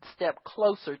getting a step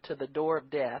closer to the door of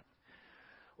death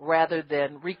rather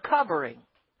than recovering.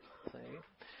 See?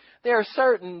 There are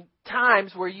certain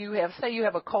times where you have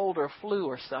a cold or flu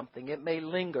or something. It may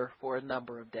linger for a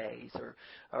number of days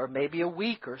or maybe a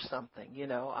week or something. You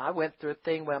know, I went through a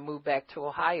thing when I moved back to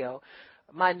Ohio.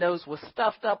 My nose was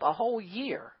stuffed up a whole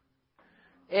year.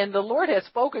 And the Lord had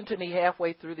spoken to me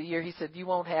halfway through the year. He said, you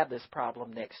won't have this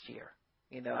problem next year.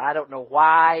 You know, I don't know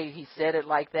why he said it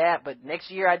like that, but next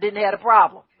year I didn't have a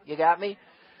problem. You got me?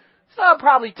 So it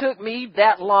probably took me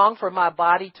that long for my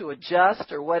body to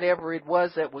adjust or whatever it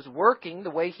was that was working the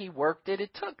way he worked it.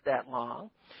 It took that long.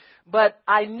 But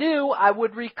I knew I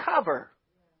would recover.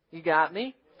 You got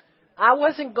me? I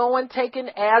wasn't going taking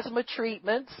asthma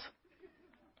treatments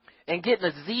and getting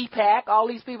a Z-Pack. All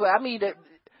these people,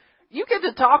 you get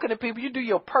to talking to people, you do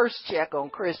your purse check on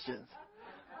Christians.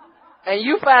 And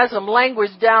you find some language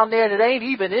down there that ain't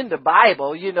even in the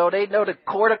Bible. You know, they know the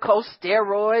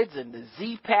corticosteroids and the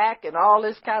Z-Pack and all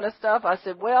this kind of stuff. I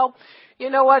said, well, you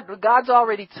know what? God's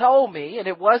already told me, and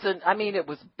it wasn't, I mean, it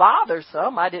was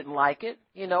bothersome. I didn't like it.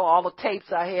 You know, all the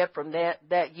tapes I had from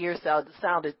that year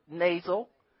sounded nasal.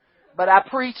 But I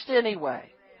preached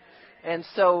anyway. And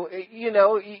so, you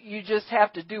know, you just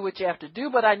have to do what you have to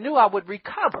do. But I knew I would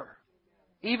recover.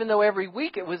 Even though every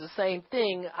week it was the same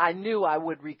thing, I knew I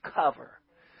would recover.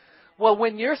 Well,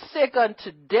 when you're sick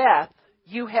unto death,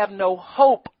 you have no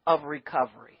hope of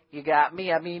recovery. You got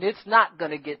me? I mean, it's not going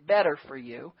to get better for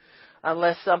you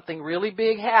unless something really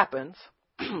big happens.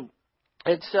 And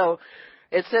so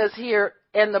it says here,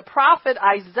 and the prophet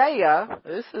Isaiah,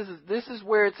 this is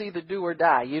where it's either do or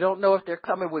die. You don't know if they're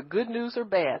coming with good news or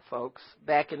bad, folks,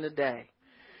 back in the day.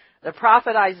 The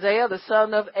prophet Isaiah, the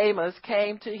son of Amos,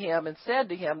 came to him and said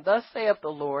to him, thus saith the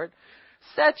Lord,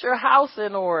 set your house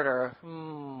in order,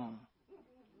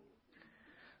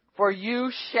 for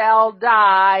you shall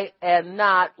die and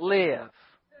not live.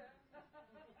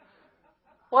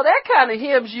 Well, that kind of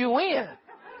hems you in.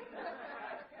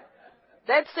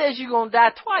 That says you're going to die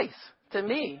twice to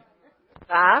me.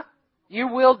 You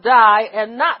will die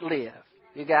and not live.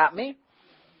 You got me?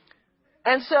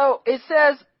 And so it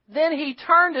says, then he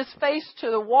turned his face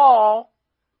to the wall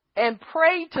and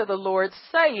prayed to the Lord,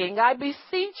 saying, I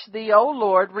beseech thee, O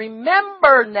Lord,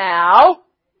 remember now.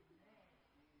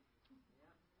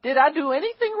 Did I do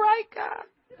anything right,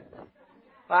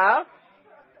 God?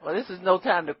 Well, this is no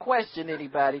time to question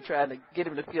anybody trying to get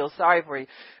him to feel sorry for you.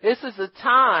 This is a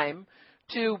time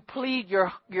to plead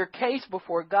your case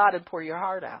before God and pour your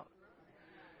heart out.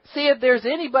 See, if there's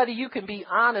anybody you can be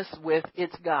honest with,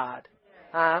 it's God.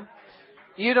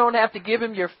 You don't have to give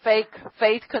him your fake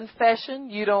faith confession.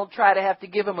 You don't try to have to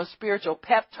give him a spiritual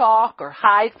pep talk or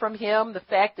hide from him the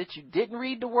fact that you didn't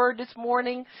read the word this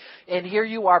morning and here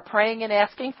you are praying and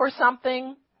asking for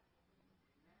something.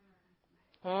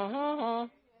 You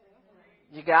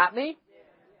got me?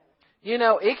 You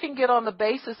know, it can get on the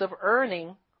basis of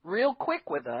earning real quick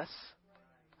with us.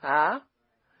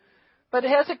 But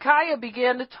Hezekiah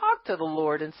began to talk to the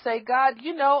Lord and say, God,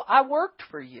 you know, I worked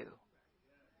for you.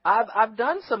 I've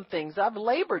done some things. I've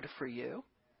labored for you.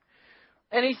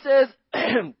 And he says,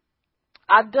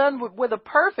 I've done with a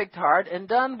perfect heart and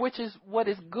done what is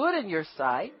good in your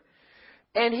sight.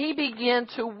 And he began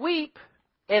to weep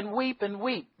and weep and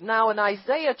weep. Now in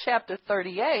Isaiah chapter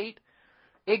 38,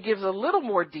 it gives a little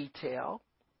more detail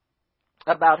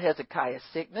about Hezekiah's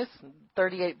sickness.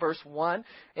 38 verse 1,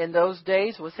 in those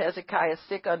days was Hezekiah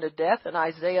sick unto death, and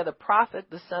Isaiah the prophet,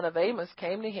 the son of Amos,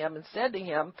 came to him and said to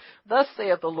him, thus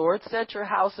saith the Lord, set your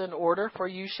house in order, for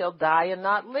you shall die and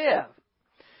not live.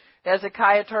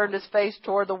 Hezekiah turned his face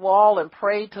toward the wall and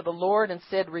prayed to the Lord and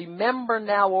said, remember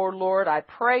now, O Lord, I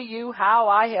pray you, how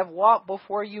I have walked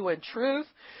before you in truth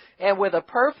and with a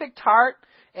perfect heart,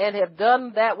 and have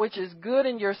done that which is good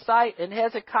in your sight. And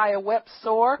Hezekiah wept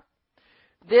sore.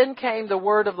 Then came the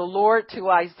word of the Lord to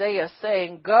Isaiah,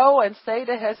 saying, go and say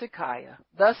to Hezekiah,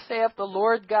 thus saith the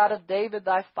Lord God of David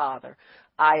thy father,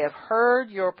 I have heard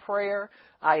your prayer,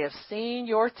 I have seen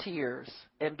your tears,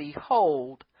 and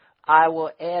behold, I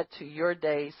will add to your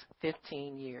days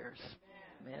 15 years.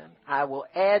 Amen. I will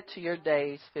add to your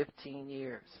days 15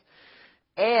 years.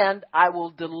 And I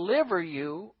will deliver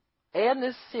you and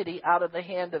this city out of the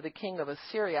hand of the king of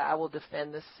Assyria. I will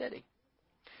defend this city.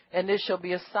 And this shall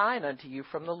be a sign unto you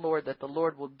from the Lord, that the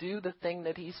Lord will do the thing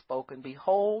that he spoken.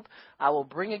 Behold, I will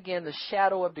bring again the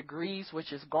shadow of degrees,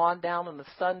 which is gone down on the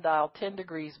sundial 10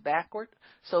 degrees backward.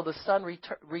 So the sun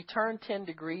returned 10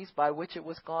 degrees by which it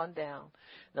was gone down.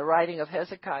 The writing of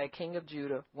Hezekiah, king of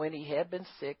Judah, when he had been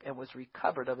sick and was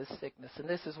recovered of his sickness. And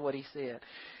this is what he said.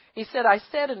 He said, I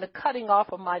said in the cutting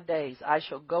off of my days, I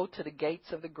shall go to the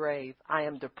gates of the grave. I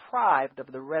am deprived of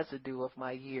the residue of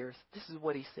my years. This is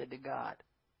what he said to God.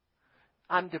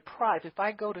 I'm deprived. If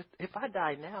I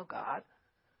die now, God,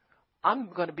 I'm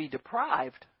going to be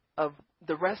deprived of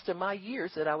the rest of my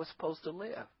years that I was supposed to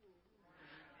live.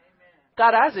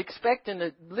 God, I was expecting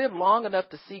to live long enough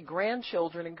to see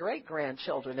grandchildren and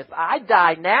great-grandchildren. If I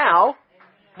die now,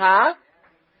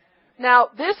 Now,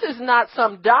 this is not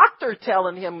some doctor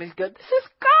telling him he's good. This is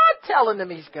God telling him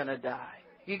he's going to die.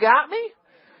 You got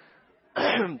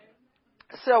me?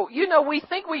 So, we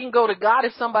think we can go to God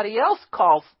if somebody else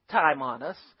calls time on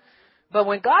us. But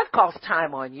when God calls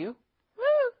time on you,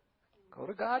 go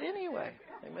to God anyway.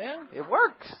 Amen? It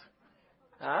works.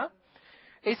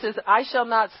 He says, I shall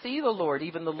not see the Lord,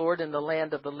 even the Lord in the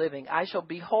land of the living. I shall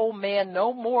behold man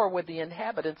no more with the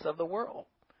inhabitants of the world.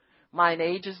 Mine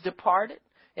age is departed,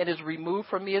 and is removed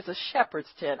from me as a shepherd's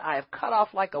tent. I have cut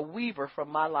off like a weaver from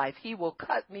my life. He will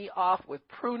cut me off with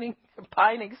pruning and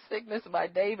pining sickness by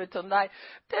David tonight.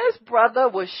 This brother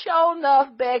was sure enough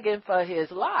begging for his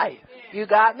life. You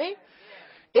got me?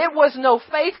 It was no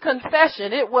faith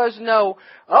confession. It was no,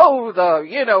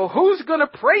 who's going to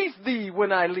praise thee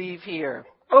when I leave here?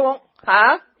 Oh,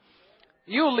 huh?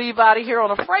 You'll leave out of here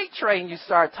on a freight train. You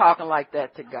start talking like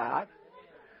that to God.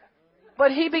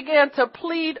 But he began to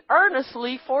plead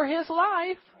earnestly for his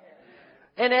life.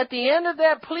 And at the end of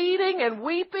that pleading and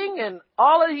weeping and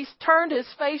all of, he's turned his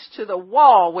face to the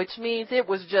wall, which means it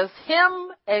was just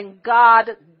him and God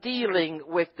dealing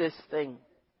with this thing.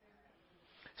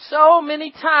 So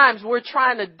many times we're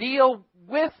trying to deal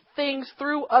with things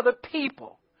through other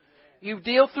people. You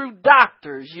deal through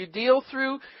doctors. You deal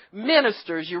through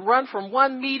ministers. You run from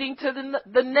one meeting to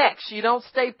the next. You don't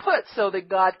stay put so that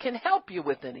God can help you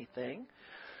with anything.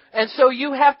 And so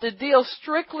you have to deal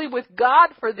strictly with God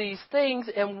for these things.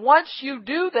 And once you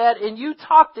do that and you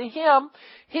talk to Him,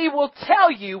 He will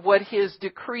tell you what His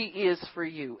decree is for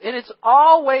you. And it's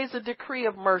always a decree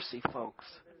of mercy, folks.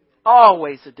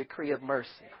 Always a decree of mercy.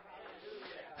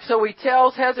 So he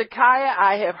tells Hezekiah,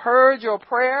 I have heard your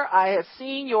prayer, I have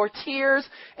seen your tears,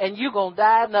 and you're going to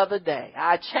die another day.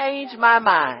 I changed my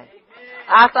mind.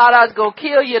 I thought I was going to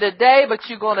kill you today, but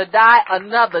you're going to die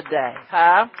another day.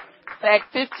 Huh? In fact,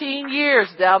 15 years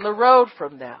down the road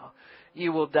from now,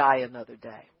 you will die another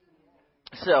day.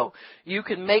 So you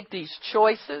can make these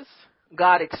choices.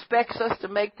 God expects us to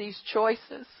make these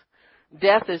choices.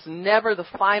 Death is never the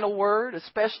final word,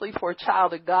 especially for a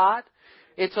child of God.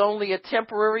 It's only a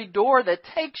temporary door that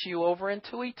takes you over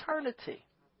into eternity.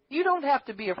 You don't have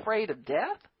to be afraid of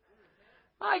death.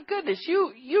 My goodness,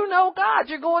 you know God.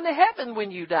 You're going to heaven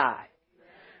when you die.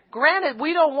 Granted,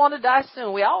 we don't want to die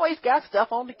soon. We always got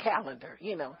stuff on the calendar,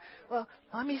 Well,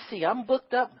 let me see. I'm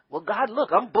booked up. Well, God,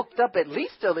 look, I'm booked up at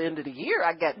least till the end of the year.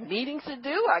 I got meetings to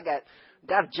do. I got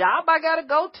a job I got to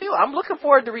go to. I'm looking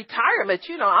forward to retirement.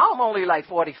 I'm only like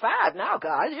 45 now,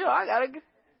 God. I got to...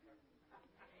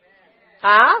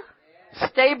 Huh?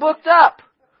 Stay booked up.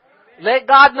 Let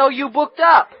God know you booked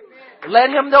up.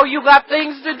 Let Him know you got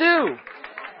things to do.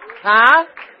 Huh?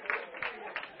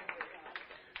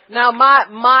 Now my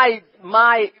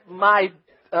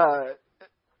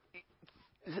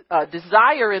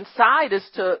desire inside is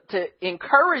to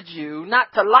encourage you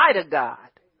not to lie to God.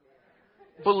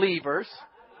 Believers.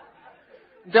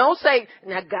 Don't say,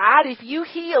 now God, if you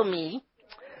heal me,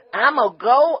 I'm going to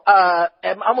go,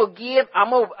 I'm going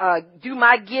to do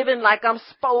my giving like I'm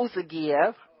supposed to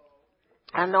give.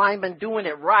 I know I ain't been doing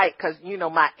it right because,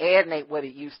 my ad ain't what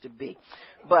it used to be.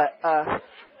 But,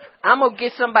 I'm going to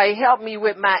get somebody to help me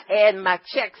with my ad and my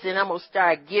checks, and I'm going to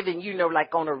start giving,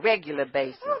 like on a regular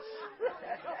basis.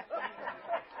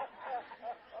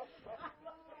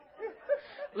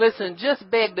 Listen, just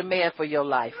beg the man for your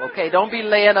life, okay? Don't be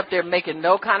laying up there making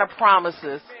no kind of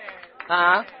promises.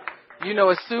 Huh?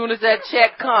 As soon as that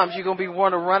check comes, you're going to be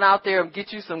wanting to run out there and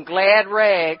get you some Glad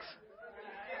rags.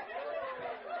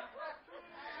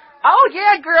 Oh,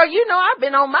 yeah, girl, I've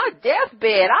been on my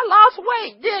deathbed. I lost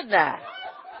weight, didn't I?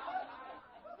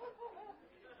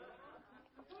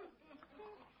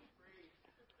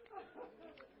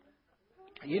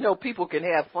 People can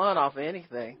have fun off of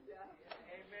anything.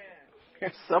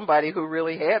 There's somebody who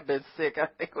really had been sick. I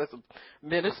think it was a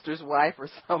minister's wife or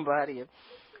somebody.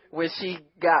 When she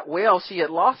got well, she had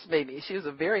lost she was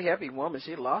a very heavy woman.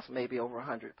 She had lost maybe over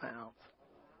 100 pounds.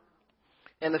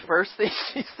 And the first thing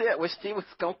she said was she was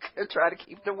going to try to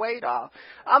keep the weight off.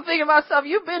 I'm thinking to myself,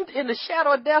 you've been in the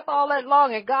shadow of death all that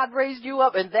long and God raised you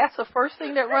up and that's the first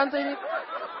thing that runs in you?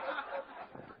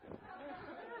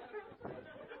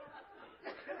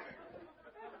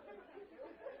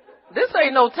 This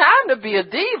ain't no time to be a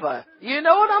diva. You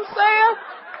know what I'm saying?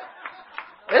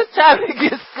 It's time to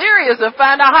get serious and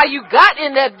find out how you got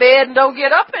in that bed and don't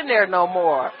get up in there no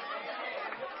more.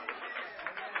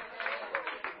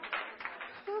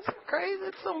 It's crazy.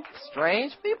 It's some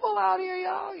strange people out here,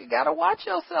 y'all. You got to watch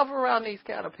yourself around these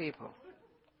kind of people.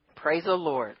 Praise the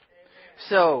Lord.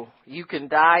 So, you can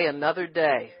die another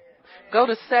day. Go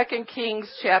to 2 Kings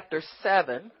chapter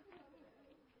 7.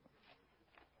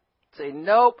 Say,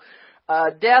 nope,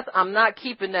 death, I'm not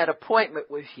keeping that appointment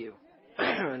with you.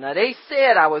 Now, they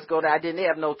said I didn't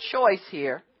have no choice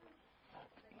here.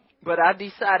 But I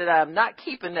decided I'm not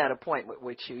keeping that appointment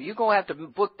with you. You're going to have to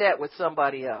book that with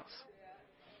somebody else.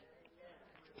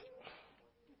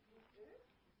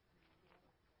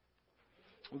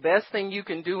 Best thing you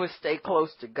can do is stay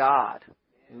close to God,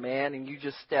 man, and you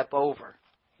just step over.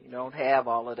 You don't have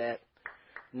all of that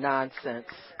nonsense.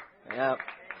 Yep.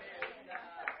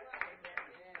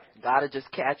 God will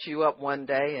just catch you up one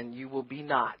day and you will be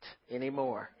not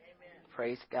anymore. Amen.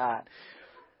 Praise God.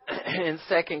 In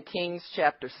 2 Kings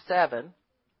chapter 7,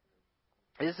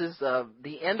 this is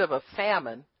the end of a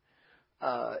famine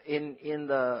in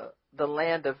the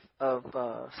land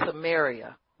of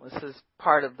Samaria. This is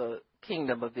part of the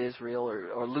kingdom of Israel,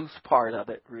 or loose part of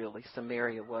it, really.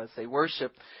 Samaria was. They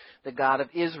worshiped the God of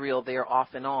Israel there off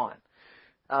and on.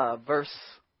 Verse,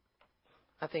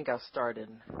 I think I'll start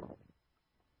in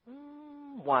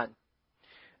 1.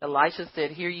 Elisha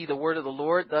said, "Hear ye the word of the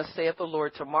Lord. Thus saith the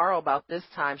Lord, tomorrow about this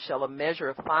time shall a measure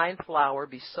of fine flour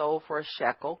be sold for a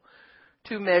shekel,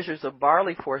 2 measures of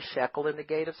barley for a shekel in the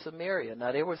gate of Samaria."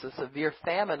 Now, there was a severe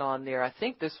famine on there. I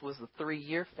think this was the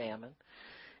 3-year famine.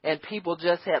 And people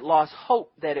just had lost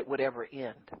hope that it would ever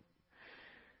end.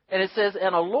 And it says,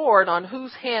 "And a Lord on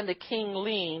whose hand the king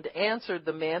leaned answered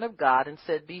the man of God and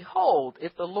said, Behold,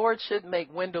 if the Lord should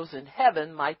make windows in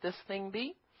heaven, might this thing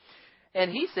be? And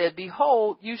he said,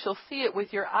 Behold, you shall see it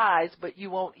with your eyes, but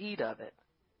you won't eat of it."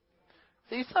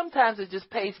 See, sometimes it just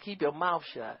pays to keep your mouth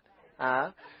shut.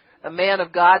 A man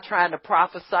of God trying to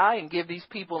prophesy and give these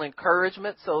people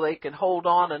encouragement so they can hold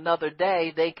on another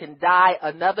day. They can die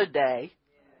another day.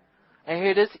 And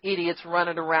here this idiot's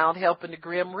running around helping the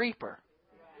Grim Reaper.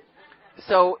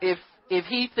 So if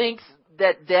he thinks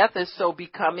that death is so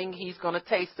becoming, he's going to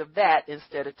taste of that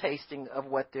instead of tasting of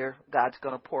what God's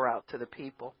going to pour out to the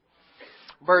people.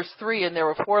 Verse 3, "And there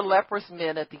were 4 leprous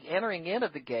men at the entering in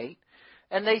of the gate,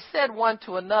 and they said one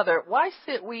to another, Why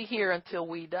sit we here until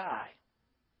we die?"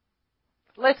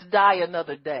 Let's die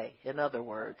another day, in other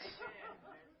words.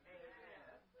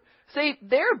 See,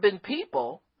 there have been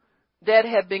people that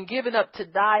have been given up to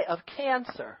die of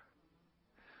cancer.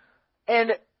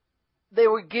 And they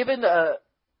were given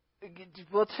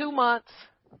 2 months.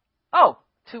 Oh,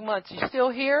 2 months. You still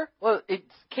here? Well, it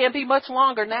can't be much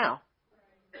longer now.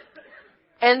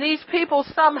 And these people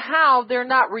somehow, they're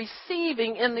not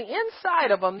receiving, in the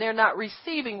inside of them, they're not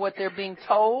receiving what they're being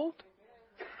told.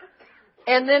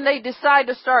 And then they decide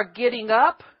to start getting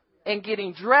up and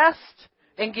getting dressed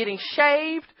and getting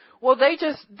shaved. Well, they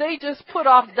just put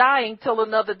off dying till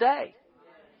another day.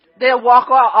 They'll walk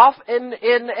off and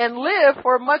live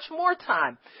for much more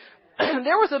time.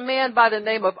 There was a man by the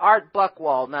name of Art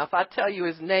Buchwald. Now, if I tell you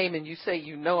his name and you say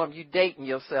you know him, you're dating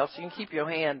yourself, so you can keep your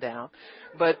hand down.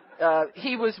 But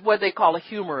he was what they call a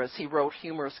humorist. He wrote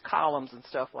humorous columns and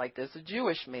stuff like this, a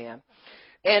Jewish man.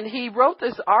 And he wrote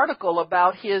this article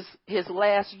about his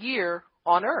last year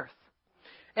on earth.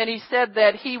 And he said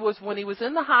that when he was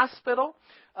in the hospital,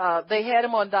 they had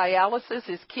him on dialysis.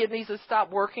 His kidneys had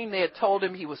stopped working. They had told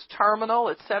him he was terminal,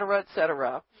 et cetera, et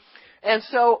cetera. And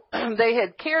so they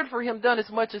had cared for him, done as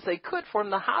much as they could for him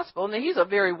in the hospital. And he's a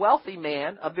very wealthy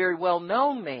man, a very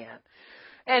well-known man.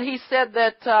 And he said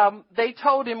that they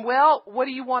told him, well, what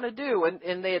do you want to do?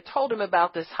 And they had told him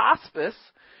about this hospice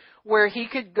where he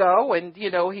could go. And,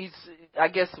 I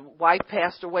guess, wife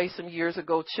passed away some years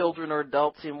ago, children or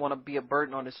adults. He didn't want to be a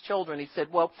burden on his children. He said,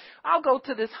 well, I'll go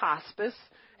to this hospice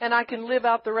and I can live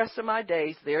out the rest of my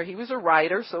days there. He was a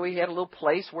writer, so he had a little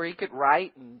place where he could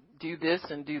write and do this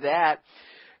and do that.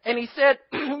 And he said,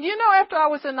 after I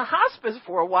was in the hospice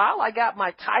for a while, I got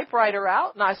my typewriter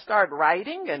out and I started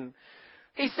writing. And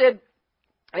he said,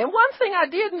 and one thing I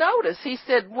did notice, he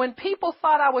said, when people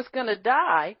thought I was going to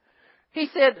die, he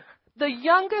said, the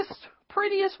youngest,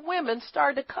 prettiest women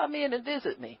started to come in and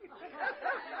visit me.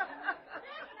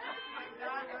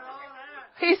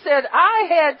 He said, I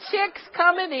had chicks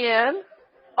coming in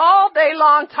all day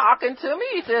long talking to me.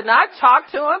 He said, and I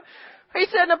talked to them. He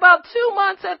said, in about 2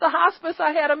 months at the hospice,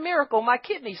 I had a miracle. My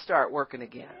kidneys start working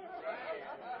again.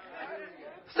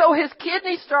 So his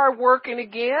kidneys started working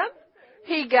again.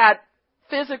 He got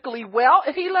physically well,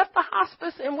 and he left the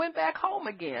hospice and went back home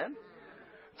again.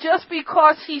 Just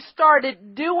because he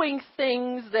started doing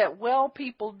things that well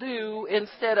people do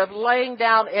instead of laying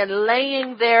down and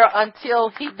laying there until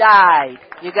he died.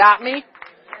 You got me?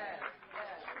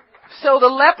 So the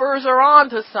lepers are on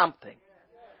to something.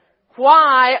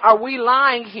 Why are we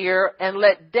lying here and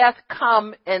let death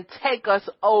come and take us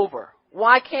over?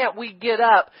 Why can't we get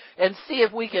up and see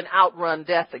if we can outrun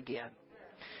death again?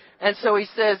 And so he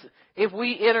says, if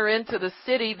we enter into the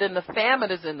city, then the famine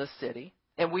is in the city.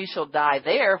 And we shall die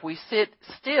there. If we sit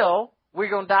still, we're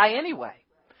going to die anyway.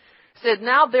 He said,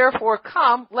 now therefore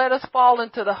come, let us fall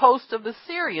into the host of the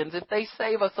Syrians. If they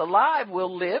save us alive,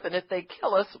 we'll live. And if they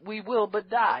kill us, we will but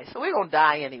die. So we're going to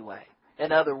die anyway.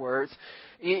 In other words,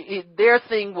 their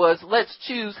thing was, let's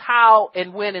choose how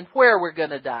and when and where we're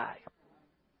going to die.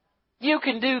 You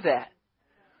can do that.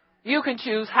 You can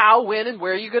choose how, when, and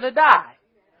where you're going to die.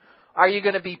 Are you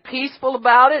going to be peaceful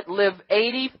about it, live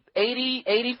 80,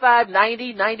 85,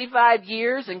 90, 95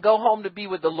 years and go home to be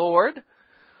with the Lord?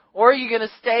 Or are you going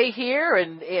to stay here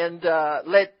and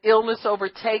let illness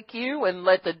overtake you and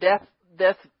let the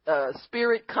death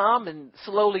spirit come and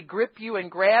slowly grip you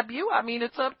and grab you? I mean,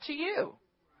 it's up to you.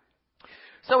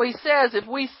 So he says, if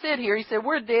we sit here, he said,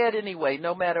 we're dead anyway,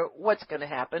 no matter what's going to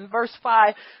happen. Verse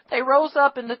 5, they rose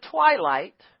up in the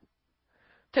twilight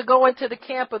to go into the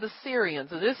camp of the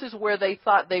Syrians. And this is where they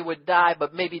thought they would die,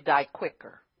 but maybe die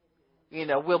quicker. You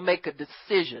know, we'll make a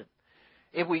decision.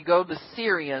 If we go to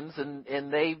Syrians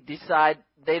and they decide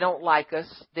they don't like us,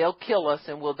 they'll kill us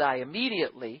and we'll die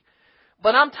immediately.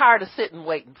 But I'm tired of sitting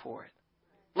waiting for it.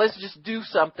 Let's just do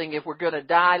something. If we're going to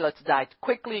die, let's die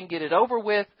quickly and get it over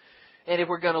with. And if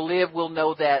we're going to live, we'll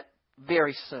know that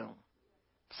very soon.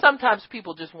 Sometimes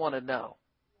people just want to know.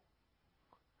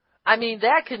 I mean,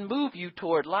 that can move you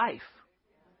toward life.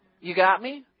 You got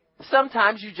me?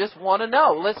 Sometimes you just want to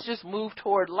know. Let's just move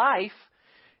toward life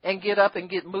and get up and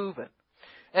get moving.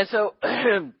 And so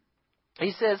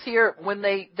he says here, when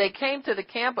they came to the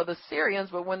camp of the Syrians,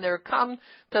 but when they come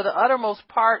to the uttermost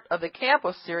part of the camp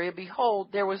of Syria, behold,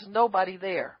 there was nobody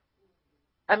there.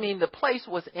 I mean, the place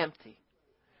was empty.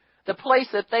 The place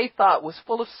that they thought was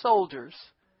full of soldiers.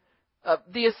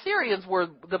 The Assyrians were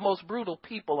the most brutal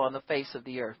people on the face of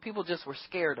the earth. People just were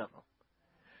scared of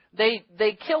them.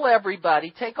 They kill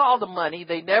everybody, take all the money.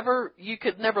 You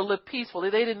could never live peacefully.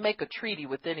 They didn't make a treaty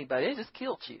with anybody. They just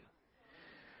killed you.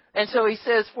 And so he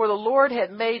says, for the Lord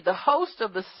had made the host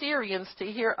of the Syrians to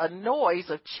hear a noise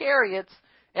of chariots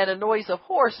and a noise of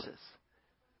horses.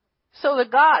 So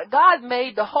God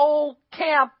made the whole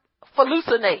camp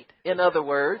hallucinate, in other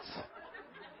words,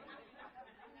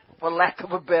 for lack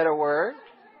of a better word.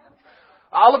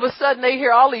 All of a sudden they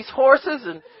hear all these horses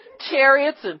and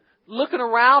chariots and looking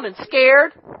around and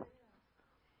scared.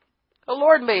 The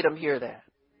Lord made them hear that.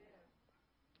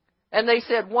 And they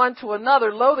said one to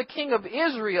another, lo, the king of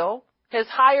Israel has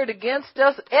hired against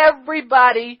us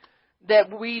everybody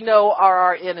that we know are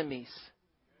our enemies.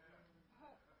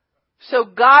 So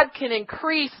God can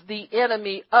increase the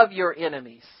enemy of your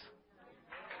enemies.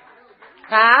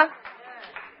 Huh?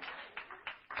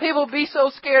 People be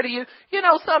so scared of you. You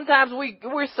know, sometimes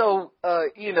we're so,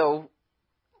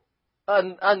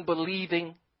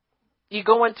 unbelieving. You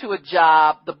go into a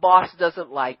job, the boss doesn't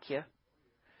like you.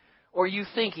 Or you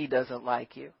think he doesn't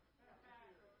like you.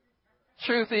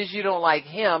 Truth is, you don't like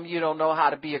him. You don't know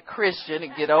how to be a Christian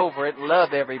and get over it and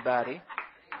love everybody.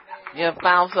 You have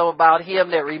found something about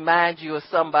him that reminds you of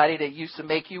somebody that used to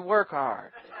make you work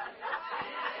hard.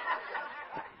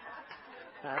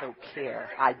 I don't care.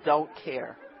 I don't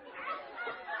care.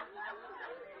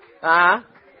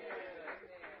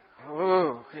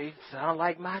 Oh, he sound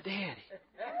like my daddy.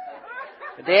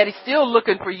 Daddy's still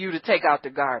looking for you to take out the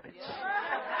garbage.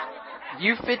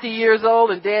 You 50 years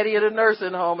old and daddy at a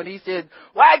nursing home, and he said,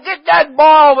 why, get that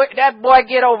boy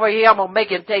get over here. I'm going to make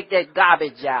him take that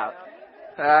garbage out.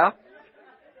 Huh?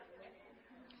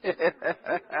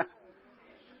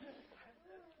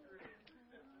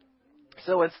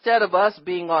 So instead of us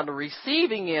being on the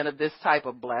receiving end of this type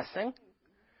of blessing,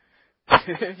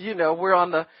 we're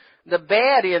on the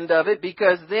bad end of it,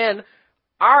 because then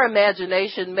our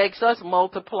imagination makes us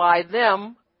multiply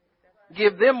them,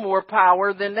 give them more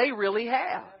power than they really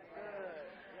have.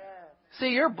 See,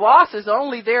 your boss is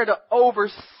only there to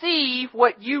oversee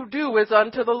what you do as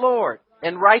unto the Lord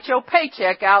and write your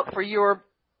paycheck out for your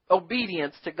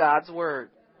obedience to God's word.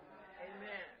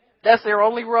 That's their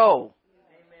only role.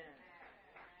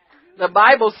 The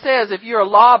Bible says if you're a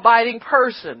law-abiding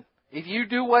person, if you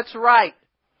do what's right,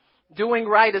 doing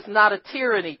right is not a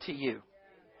tyranny to you.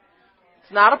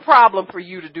 It's not a problem for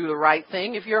you to do the right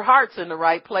thing if your heart's in the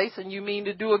right place and you mean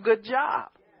to do a good job.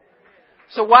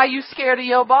 So why are you scared of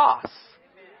your boss?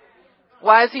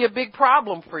 Why is he a big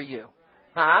problem for you?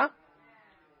 Huh?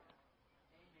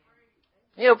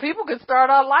 People can start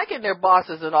out liking their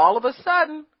bosses, and all of a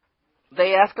sudden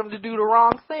they ask them to do the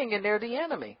wrong thing and they're the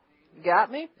enemy. You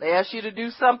got me? They ask you to do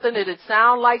something that it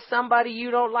sounds like somebody you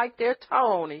don't like their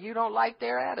tone and you don't like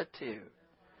their attitude.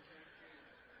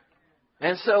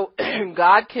 And so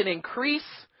God can increase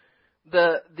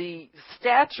the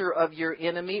stature of your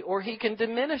enemy, or he can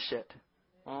diminish it.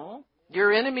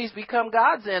 Your enemies become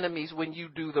God's enemies when you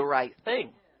do the right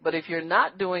thing. But if you're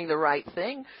not doing the right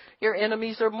thing, your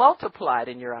enemies are multiplied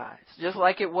in your eyes, just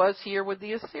like it was here with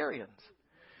the Assyrians.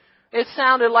 It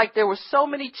sounded like there were so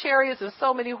many chariots and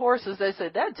so many horses. They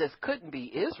said, that just couldn't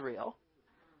be Israel.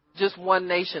 Just one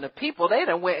nation of people. They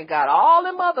done went and got all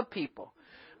them other people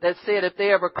that said if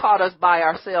they ever caught us by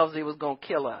ourselves, they was going to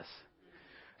kill us.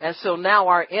 And so now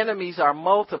our enemies are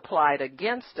multiplied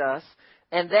against us,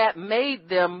 and that made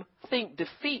them think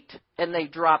defeat, and they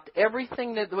dropped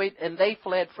everything and they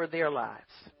fled for their lives.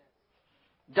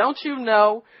 Don't you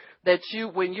know that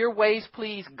when your ways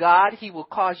please God, He will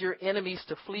cause your enemies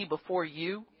to flee before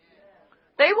you?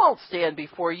 They won't stand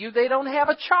before you. They don't have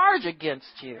a charge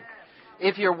against you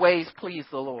if your ways please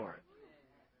the Lord.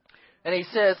 And he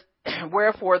says,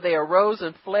 wherefore they arose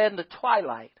and fled in the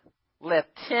twilight, left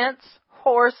tents,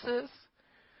 horses,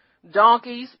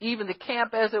 donkeys, even the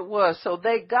camp as it was. So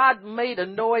God made a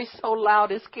noise so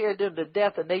loud it scared them to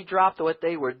death, and they dropped what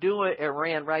they were doing and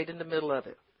ran right in the middle of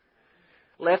it.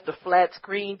 Left the flat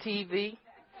screen TV,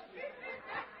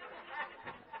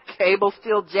 cable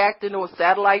still jacked into a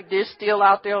satellite dish still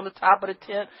out there on the top of the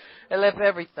tent, and left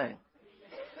everything.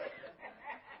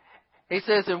 He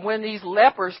says, and when these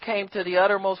lepers came to the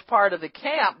uttermost part of the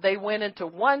camp, they went into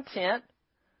one tent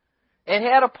and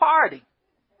had a party.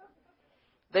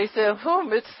 They said,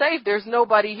 it's safe. There's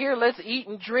nobody here. Let's eat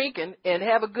and drink and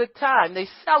have a good time. They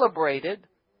celebrated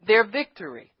their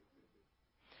victory.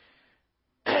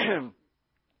 And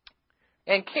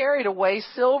carried away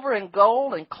silver and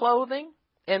gold and clothing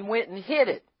and went and hid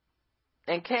it.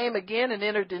 And came again and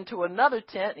entered into another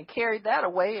tent and carried that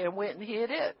away and went and hid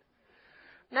it.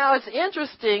 Now, it's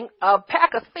interesting, a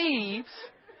pack of thieves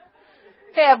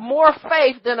have more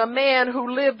faith than a man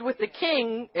who lived with the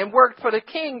king and worked for the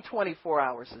king 24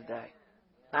 hours a day.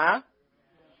 Huh?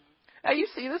 Now, you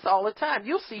see this all the time.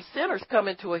 You'll see sinners come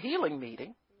into a healing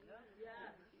meeting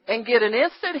and get an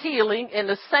instant healing, and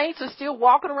the saints are still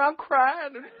walking around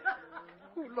crying.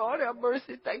 Oh, Lord, have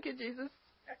mercy. Thank you, Jesus.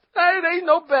 It ain't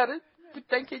no better.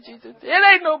 Thank you, Jesus.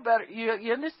 It ain't no better.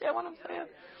 You understand what I'm saying?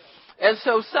 And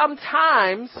so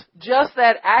sometimes just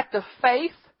that act of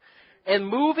faith and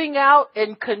moving out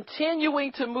and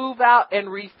continuing to move out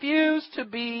and refuse to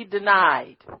be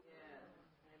denied.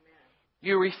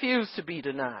 You refuse to be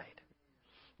denied.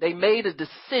 They made a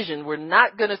decision. We're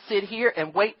not going to sit here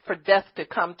and wait for death to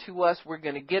come to us. We're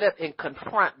going to get up and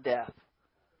confront death.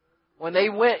 When they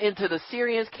went into the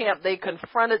Syrians' camp, they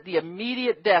confronted the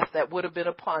immediate death that would have been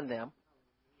upon them.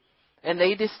 And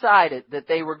they decided that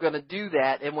they were going to do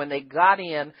that. And when they got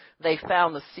in, they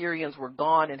found the Syrians were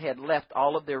gone and had left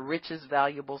all of their riches,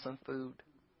 valuables, and food.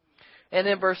 And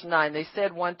in verse 9, they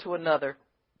said one to another,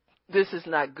 this is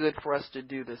not good for us to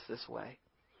do this way.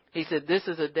 He said, this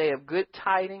is a day of good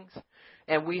tidings,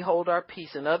 and we hold our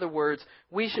peace. In other words,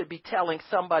 we should be telling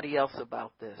somebody else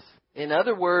about this. In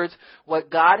other words, what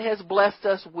God has blessed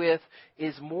us with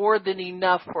is more than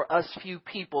enough for us few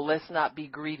people. Let's not be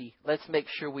greedy. Let's make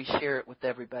sure we share it with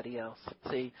everybody else.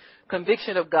 See,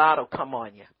 conviction of God will come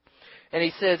on you. And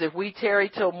he says, if we tarry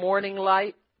till morning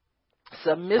light,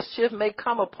 some mischief may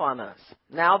come upon us.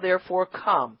 Now therefore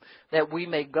come, that we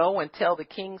may go and tell the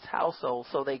king's household.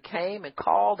 So they came and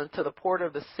called unto the porter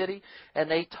of the city,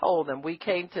 and they told them, we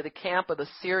came to the camp of the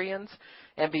Syrians,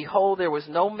 and behold, there was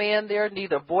no man there,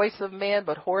 neither voice of man,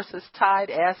 but horses tied,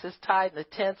 asses tied, and the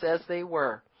tents as they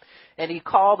were. And he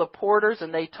called the porters,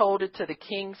 and they told it to the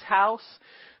king's house.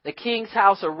 The king's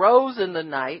house arose in the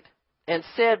night, and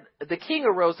the king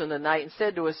arose in the night and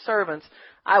said to his servants,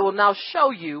 I will now show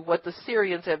you what the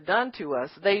Syrians have done to us.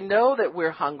 They know that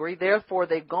we're hungry, therefore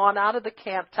they've gone out of the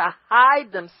camp to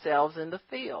hide themselves in the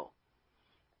field.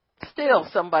 Still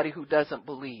somebody who doesn't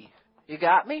believe. You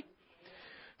got me?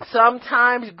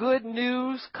 Sometimes good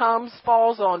news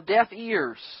falls on deaf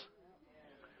ears.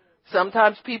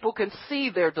 Sometimes people can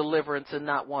see their deliverance and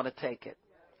not want to take it.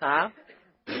 Huh?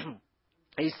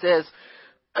 He says,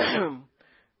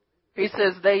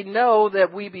 they know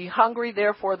that we be hungry,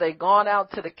 therefore they gone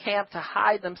out to the camp to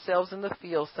hide themselves in the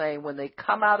field, saying, when they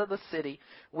come out of the city,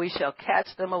 we shall catch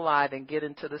them alive and get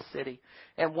into the city.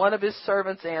 And one of his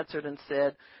servants answered and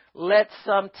said, let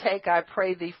some take, I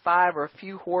pray thee, 5 or a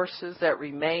few horses that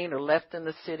remain or left in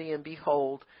the city, and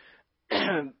behold,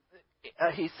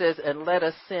 he says, and let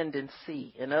us send and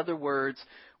see. In other words,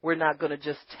 we're not going to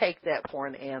just take that for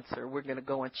an answer. We're going to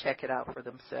go and check it out for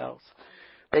themselves.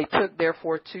 They took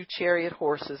therefore 2 chariot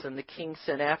horses, and the king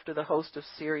sent after the host of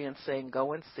Syrians, saying,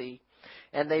 go and see.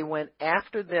 And they went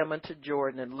after them unto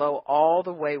Jordan, and lo, all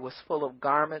the way was full of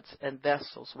garments and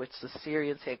vessels, which the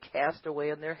Syrians had cast away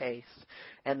in their haste.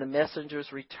 And the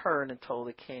messengers returned and told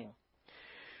the king.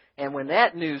 And when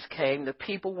that news came, the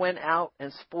people went out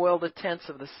and spoiled the tents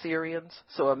of the Syrians.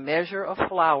 So a measure of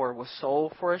flour was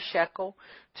sold for a shekel,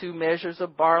 2 measures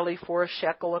of barley for a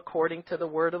shekel, according to the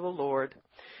word of the Lord.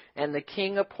 And the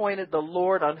king appointed the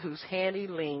Lord on whose hand he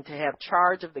leaned to have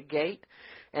charge of the gate,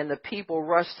 And the people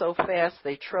rushed so fast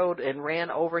they trod and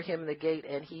ran over him in the gate,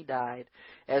 and he died,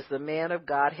 as the man of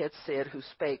God had said, who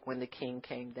spake when the king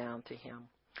came down to him.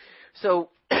 So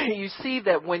you see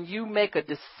that when you make a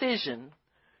decision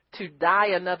to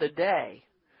die another day,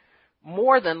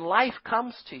 more than life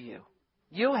comes to you.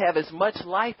 You'll have as much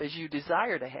life as you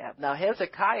desire to have. Now,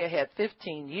 Hezekiah had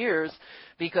 15 years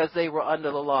because they were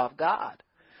under the law of God.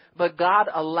 But God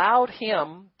allowed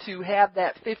him to have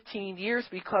that 15 years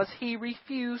because he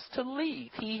refused to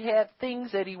leave. He had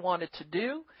things that he wanted to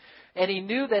do, and he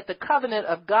knew that the covenant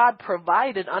of God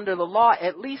provided under the law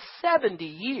at least 70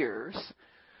 years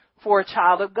for a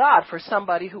child of God, for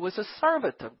somebody who was a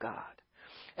servant of God.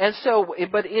 And so,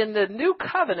 but in the new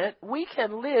covenant, we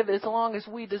can live as long as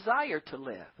we desire to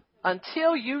live,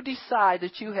 until you decide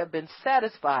that you have been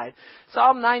satisfied.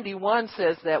 Psalm 91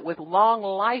 says that with long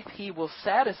life he will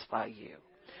satisfy you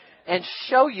and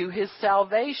show you his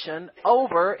salvation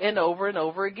over and over and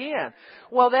over again.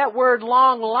 Well, that word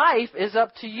long life is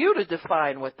up to you to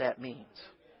define what that means.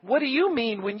 What do you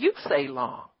mean when you say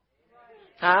long?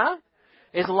 Huh?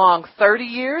 Is long 30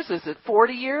 years? Is it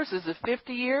 40 years? Is it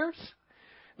 50 years?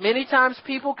 Many times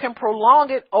people can prolong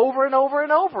it over and over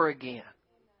and over again.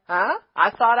 Huh?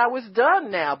 I thought I was done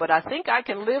now, but I think I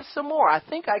can live some more. I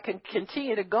think I can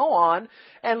continue to go on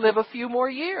and live a few more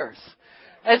years.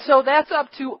 And so that's up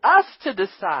to us to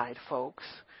decide, folks,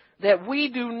 that we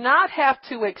do not have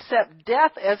to accept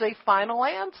death as a final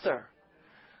answer.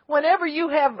 Whenever you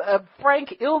have a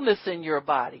frank illness in your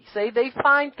body, say they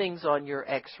find things on your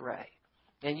x-ray,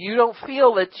 and you don't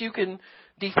feel that you can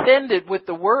defend it with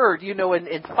the word,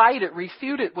 and fight it,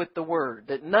 refute it with the word,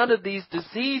 that none of these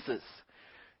diseases,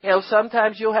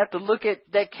 sometimes you'll have to look at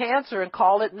that cancer and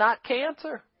call it not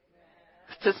cancer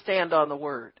to stand on the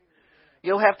word.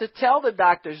 You'll have to tell the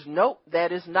doctors, nope,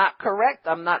 that is not correct.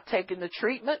 I'm not taking the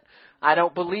treatment. I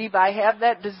don't believe I have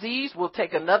that disease. We'll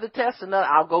take another test.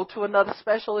 I'll go to another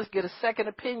specialist, get a second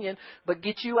opinion, but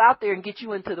get you out there and get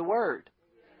you into the word.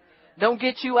 Don't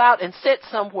get you out and sit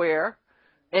somewhere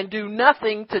and do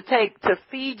nothing to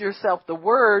feed yourself the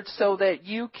word so that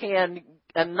you can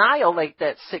annihilate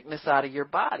that sickness out of your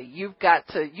body. You've got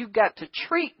to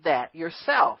treat that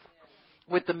yourself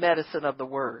with the medicine of the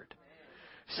word.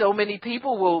 So many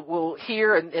people will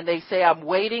hear and they say, I'm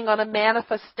waiting on a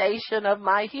manifestation of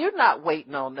my. You're not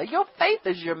waiting on that. Your faith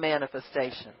is your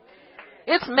manifestation.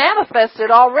 It's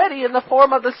manifested already in the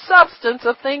form of the substance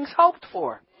of things hoped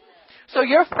for. So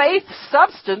your faith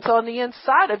substance on the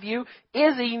inside of you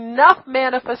is enough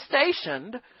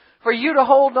manifestation for you to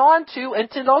hold on to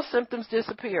until those symptoms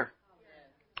disappear.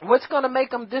 What's going to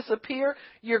make them disappear?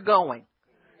 You're going.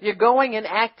 You're going and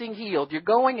acting healed. You're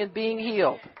going and being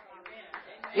healed.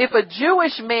 If a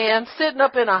Jewish man sitting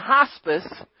up in a hospice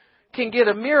can get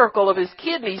a miracle of his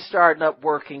kidneys starting up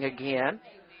working again,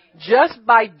 just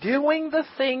by doing the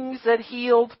things that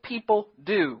healed people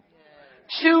do,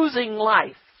 choosing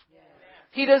life.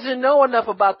 He doesn't know enough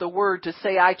about the word to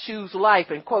say, I choose life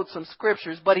and quote some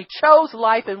scriptures, but he chose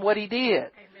life in what he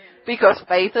did. Because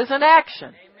faith is an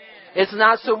action. It's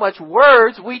not so much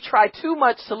words. We try too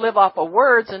much to live off of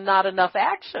words and not enough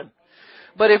action.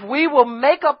 But if we will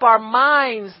make up our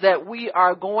minds that we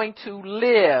are going to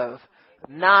live,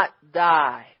 not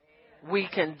die, we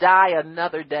can die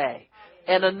another day,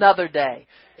 and another day,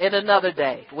 and another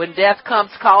day. When death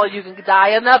comes calling, you can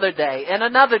die another day, and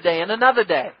another day, and another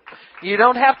day. You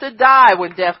don't have to die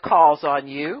when death calls on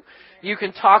you. You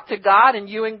can talk to God, and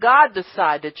you and God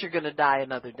decide that you're going to die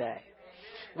another day.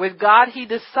 With God, he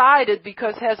decided,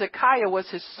 because Hezekiah was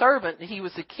his servant, and he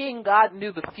was a king, God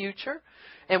knew the future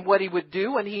and what he would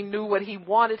do, and he knew what he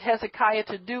wanted Hezekiah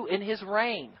to do in his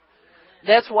reign.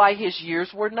 That's why his years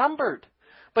were numbered.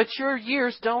 But your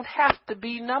years don't have to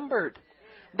be numbered.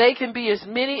 They can be as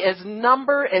many as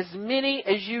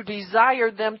you desire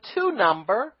them to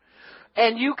number,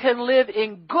 and you can live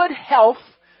in good health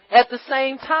at the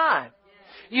same time.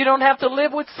 You don't have to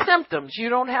live with symptoms. You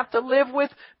don't have to live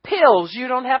with pills. You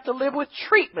don't have to live with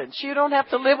treatments. You don't have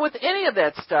to live with any of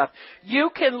that stuff. You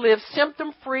can live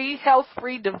symptom-free,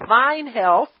 health-free, divine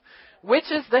health, which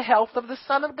is the health of the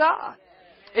Son of God.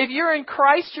 If you're in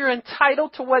Christ, you're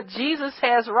entitled to what Jesus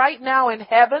has right now in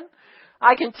heaven.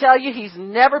 I can tell you he's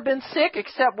never been sick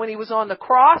except when he was on the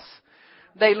cross.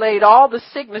 They laid all the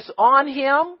sickness on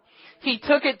him. He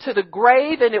took it to the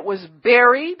grave and it was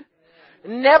buried,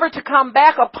 never to come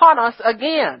back upon us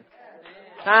again.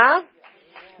 Huh?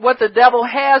 What the devil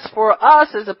has for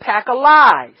us is a pack of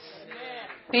lies.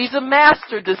 He's a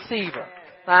master deceiver.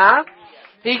 Huh?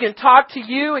 He can talk to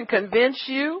you and convince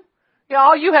you.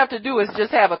 All you have to do is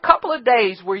just have a couple of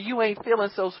days where you ain't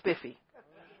feeling so spiffy.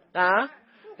 Huh?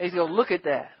 He's going to look at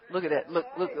that. Look at that. Look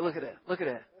at that. Look at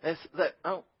that.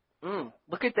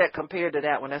 Look at that compared to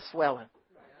that one. That's swelling.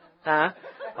 Huh?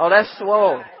 Oh, that's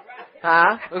swollen.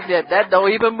 Huh? Look at that. That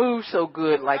don't even move so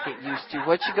good like it used to.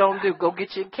 What you gonna do? Go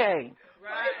get your cane.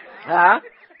 Huh?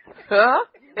 Huh?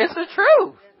 It's the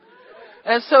truth.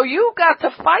 And so you got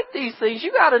to fight these things.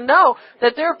 You got to know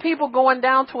that there are people going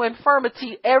down to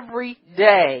infirmity every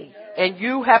day. And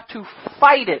you have to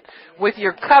fight it with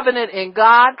your covenant in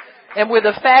God and with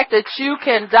the fact that you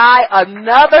can die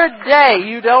another day.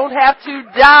 You don't have to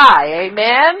die.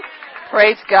 Amen?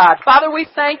 Praise God. Father, we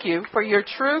thank you for your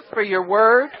truth, for your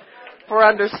word, for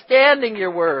understanding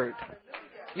your word.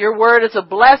 Your word is a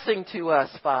blessing to us,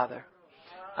 Father.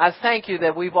 I thank you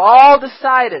that we've all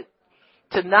decided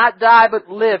to not die but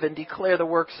live and declare the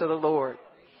works of the Lord.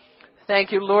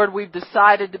 Thank you, Lord, we've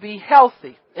decided to be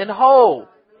healthy and whole.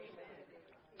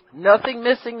 Nothing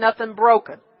missing, nothing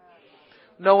broken.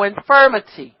 No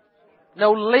infirmity,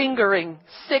 no lingering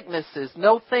sicknesses,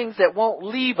 no things that won't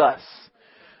leave us.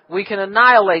 We can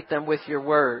annihilate them with your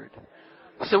word.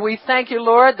 So we thank you,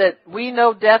 Lord, that we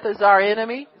know death is our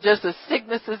enemy, just as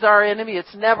sickness is our enemy.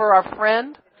 It's never our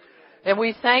friend. And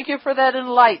we thank you for that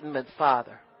enlightenment,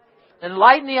 Father.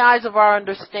 Enlighten the eyes of our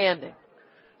understanding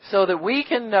so that we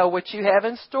can know what you have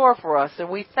in store for us. And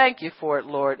we thank you for it,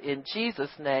 Lord, in Jesus'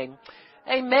 name.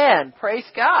 Amen. Praise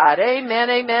God. Amen,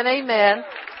 amen, amen.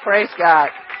 Praise God.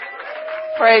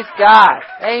 Praise God.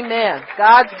 Amen.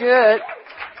 God's good.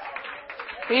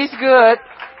 He's good.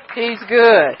 He's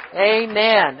good.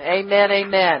 Amen. Amen,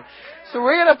 amen. So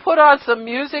we're going to put on some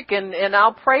music and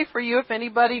I'll pray for you if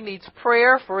anybody needs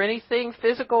prayer for anything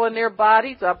physical in their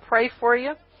bodies. I'll pray for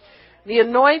you. The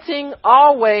anointing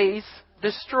always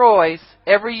destroys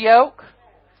every yoke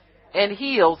and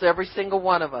heals every single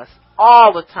one of us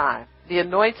all the time. The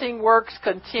anointing works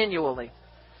continually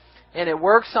and it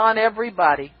works on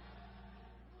everybody.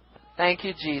 Thank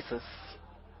you, Jesus.